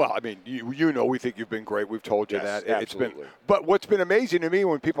blast. Well, I mean, we think you've been great. We've told you that. Absolutely. But what's been amazing to me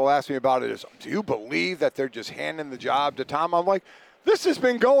when people ask me about it is, do you believe that they're just handing the job to Tom? I'm like, this has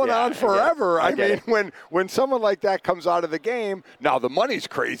been going on forever. I mean, when someone like that comes out of the game, now the money's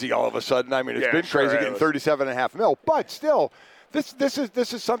crazy all of a sudden. I mean, it's been crazy getting $37.5 million, but still. This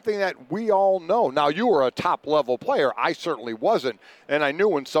is something that we all know. Now, you were a top-level player. I certainly wasn't. And I knew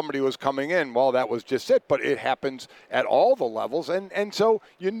when somebody was coming in, well, that was just it. But it happens at all the levels. And so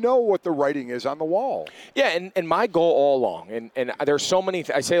you know what the writing is on the wall. Yeah, and my goal all along, and there's so many,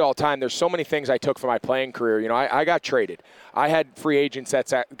 I say it all the time, there's so many things I took from my playing career. I got traded. I had free agents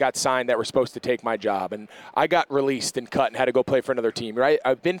that got signed that were supposed to take my job. And I got released and cut and had to go play for another team, right?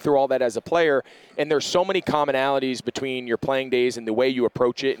 I've been through all that as a player. And there's so many commonalities between your playing days and the way you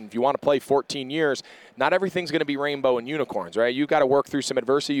approach it. And if you want to play 14 years, not everything's going to be rainbow and unicorns, right? You got to work through some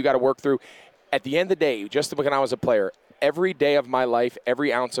adversity. You got to work through. At the end of the day, just when I was a player, every day of my life,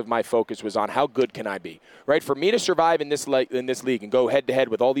 every ounce of my focus was on how good can I be, right? For me to survive in this league and go head-to-head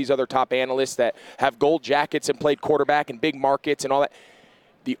with all these other top analysts that have gold jackets and played quarterback in big markets and all that,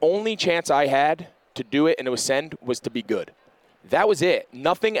 the only chance I had to do it and to ascend was to be good. That was it.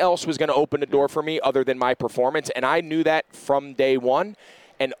 Nothing else was going to open the door for me other than my performance, and I knew that from day one.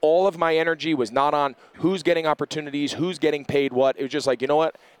 And all of my energy was not on who's getting opportunities, who's getting paid what. It was just like, you know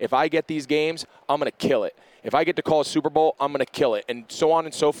what? If I get these games, I'm going to kill it. If I get to call a Super Bowl, I'm going to kill it, and so on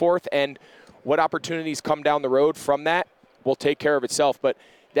and so forth. And what opportunities come down the road from that will take care of itself. But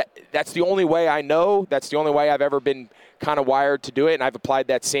that's the only way I know. That's the only way I've ever been kind of wired to do it, and I've applied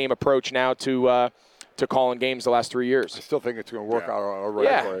that same approach now to to calling games the last 3 years. I still think it's going to work out all right.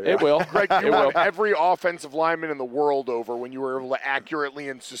 Yeah, for you. it will. Greg, you won every offensive lineman in the world over when you were able to accurately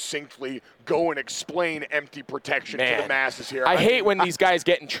and succinctly go and explain empty protection to the masses here. I hate when these guys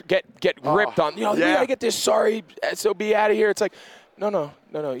get ripped on. We got to get this sorry SOB out of here. It's like, no.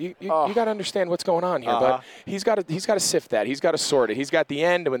 You got to understand what's going on here. But he's got to sift that. He's got to sort it. He's got the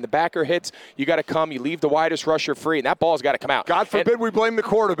end. When the backer hits, you got to come. You leave the widest rusher free, and that ball's got to come out. God forbid we blame the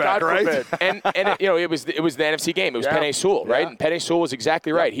quarterback, right? and it was the NFC game. It was Penei Sewell, right? And Penei Sewell was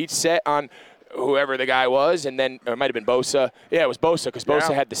exactly right. He'd set on whoever the guy was, and then it might have been Bosa. Yeah, it was Bosa because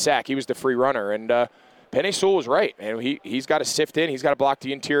Bosa had the sack. He was the free runner, and Penei Sewell was right. And he's got to sift in. He's got to block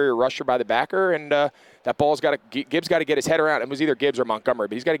the interior rusher by the backer, and that ball's got to – Gibbs got to get his head around. It was either Gibbs or Montgomery,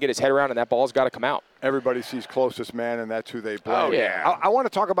 but he's got to get his head around, and that ball's got to come out. Everybody sees closest man, and that's who they blame. Oh, yeah. I want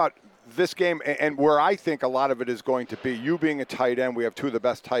to talk about this game and where I think a lot of it is going to be. You being a tight end, we have two of the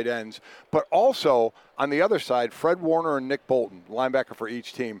best tight ends, but also on the other side, Fred Warner and Nick Bolton, linebacker for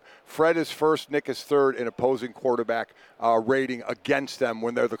each team. Fred is first, Nick is third in opposing quarterback rating against them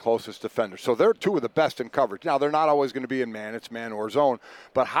when they're the closest defenders. So they're two of the best in coverage. Now, they're not always going to be in man. It's man or zone.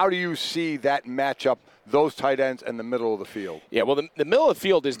 But how do you see that matchup, those tight ends and the middle of the field? Yeah, well, the middle of the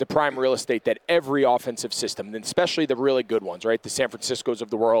field is the prime real estate that every offensive system, and especially the really good ones, right? The San Franciscos of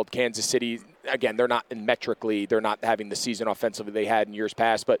the world, Kansas City, again, they're not metrically, they're not having the season offensively they had in years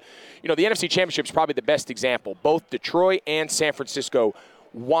past. But, the NFC Championship is probably the best example. Both Detroit and San Francisco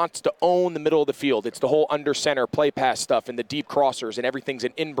wants to own the middle of the field. It's the whole under center play pass stuff and the deep crossers, and everything's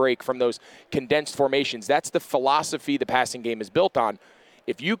an in-break from those condensed formations. That's the philosophy the passing game is built on.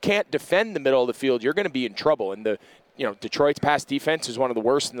 If you can't defend the middle of the field, you're going to be in trouble. And Detroit's pass defense is one of the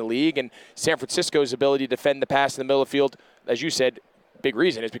worst in the league, and San Francisco's ability to defend the pass in the middle of the field, as you said, big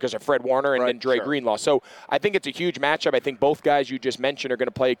reason is because of Fred Warner and then Dre Greenlaw. So I think it's a huge matchup. I think both guys you just mentioned are going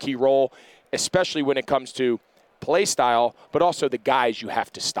to play a key role, especially when it comes to play style, but also the guys you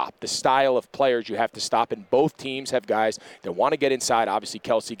have to stop, the style of players you have to stop. And both teams have guys that want to get inside. Obviously,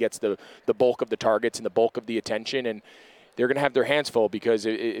 Kelsey gets the bulk of the targets and the bulk of the attention, and they're going to have their hands full because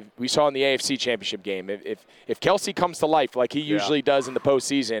if we saw in the AFC Championship game, if Kelsey comes to life like he usually does in the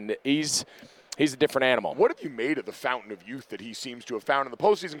postseason, he's a different animal. What have you made of the fountain of youth that he seems to have found in the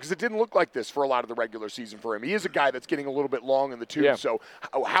postseason? Because it didn't look like this for a lot of the regular season for him. He is a guy that's getting a little bit long in the tooth. Yeah. So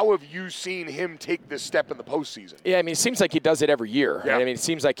how have you seen him take this step in the postseason? Yeah, I mean, it seems like he does it every year. Yeah. I mean, it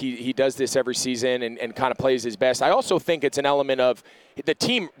seems like he does this every season and kind of plays his best. I also think it's an element of the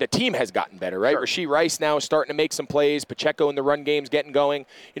team has gotten better, right? Sure. Rashee Rice now is starting to make some plays. Pacheco in the run game's getting going.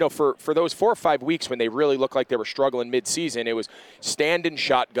 For those 4 or 5 weeks when they really looked like they were struggling mid-season, it was stand and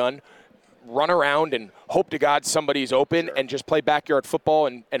shotgun, run around and hope to God somebody's open and just play backyard football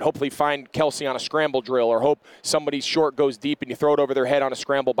and hopefully find Kelsey on a scramble drill or hope somebody's short goes deep and you throw it over their head on a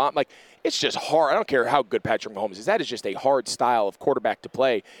scramble bomb. Like, it's just hard. I don't care how good Patrick Mahomes is. That is just a hard style of quarterback to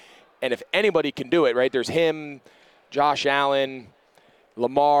play. And if anybody can do it, right, there's him, Josh Allen,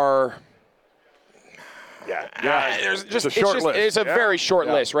 Lamar. There's just it's a short list. It's a very short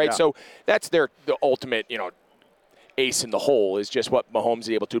list, right? Yeah. So that's the ultimate, ace in the hole is just what Mahomes is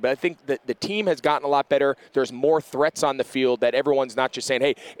able to. But I think that the team has gotten a lot better. There's more threats on the field that everyone's not just saying,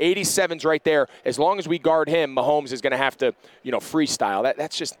 hey, 87's right there. As long as we guard him, Mahomes is going to have to, freestyle.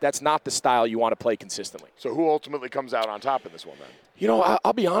 That's not the style you want to play consistently. So who ultimately comes out on top in this one then?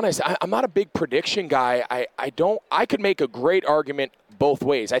 I'll be honest. I'm not a big prediction guy. I could make a great argument both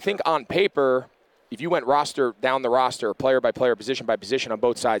ways. I think on paper, if you went roster down the roster, player by player, position by position on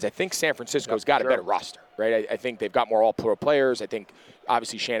both sides, I think San Francisco's got a better roster, right? I think they've got more all-pro players. I think,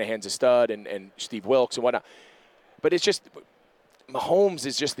 obviously, Shanahan's a stud and Steve Wilkes and whatnot. But it's just Mahomes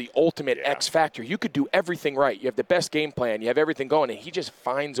is just the ultimate X factor. You could do everything right. You have the best game plan. You have everything going, and he just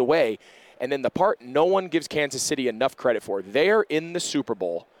finds a way. And then the part no one gives Kansas City enough credit for, they're in the Super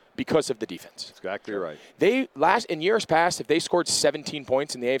Bowl because of the defense. That's exactly right. In years past, if they scored 17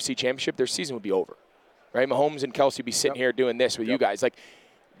 points in the AFC Championship, their season would be over. Right? Mahomes and Kelsey would be sitting here doing this with you guys. Like,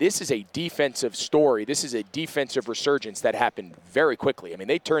 this is a defensive story. This is a defensive resurgence that happened very quickly. I mean,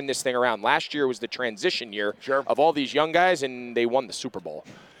 they turned this thing around. Last year was the transition year of all these young guys, and they won the Super Bowl.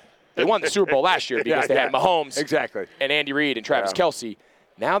 They won the Super Bowl last year because they had Mahomes and Andy Reid and Travis Kelsey.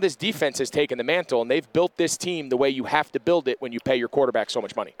 Now this defense has taken the mantle, and they've built this team the way you have to build it when you pay your quarterback so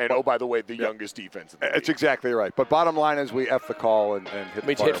much money. And, by the way, the youngest defense in the league. It's exactly right. But bottom line is we F the call and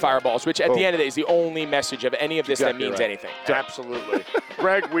hit fireballs, which at the end of the day is the only message of any of this that means anything. Absolutely.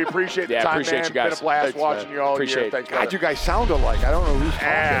 Greg, we appreciate the time, appreciate man. you guys. It's been a blast watching you all year. Thanks, God, you guys sound alike. I don't know who's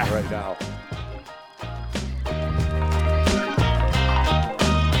talking right now.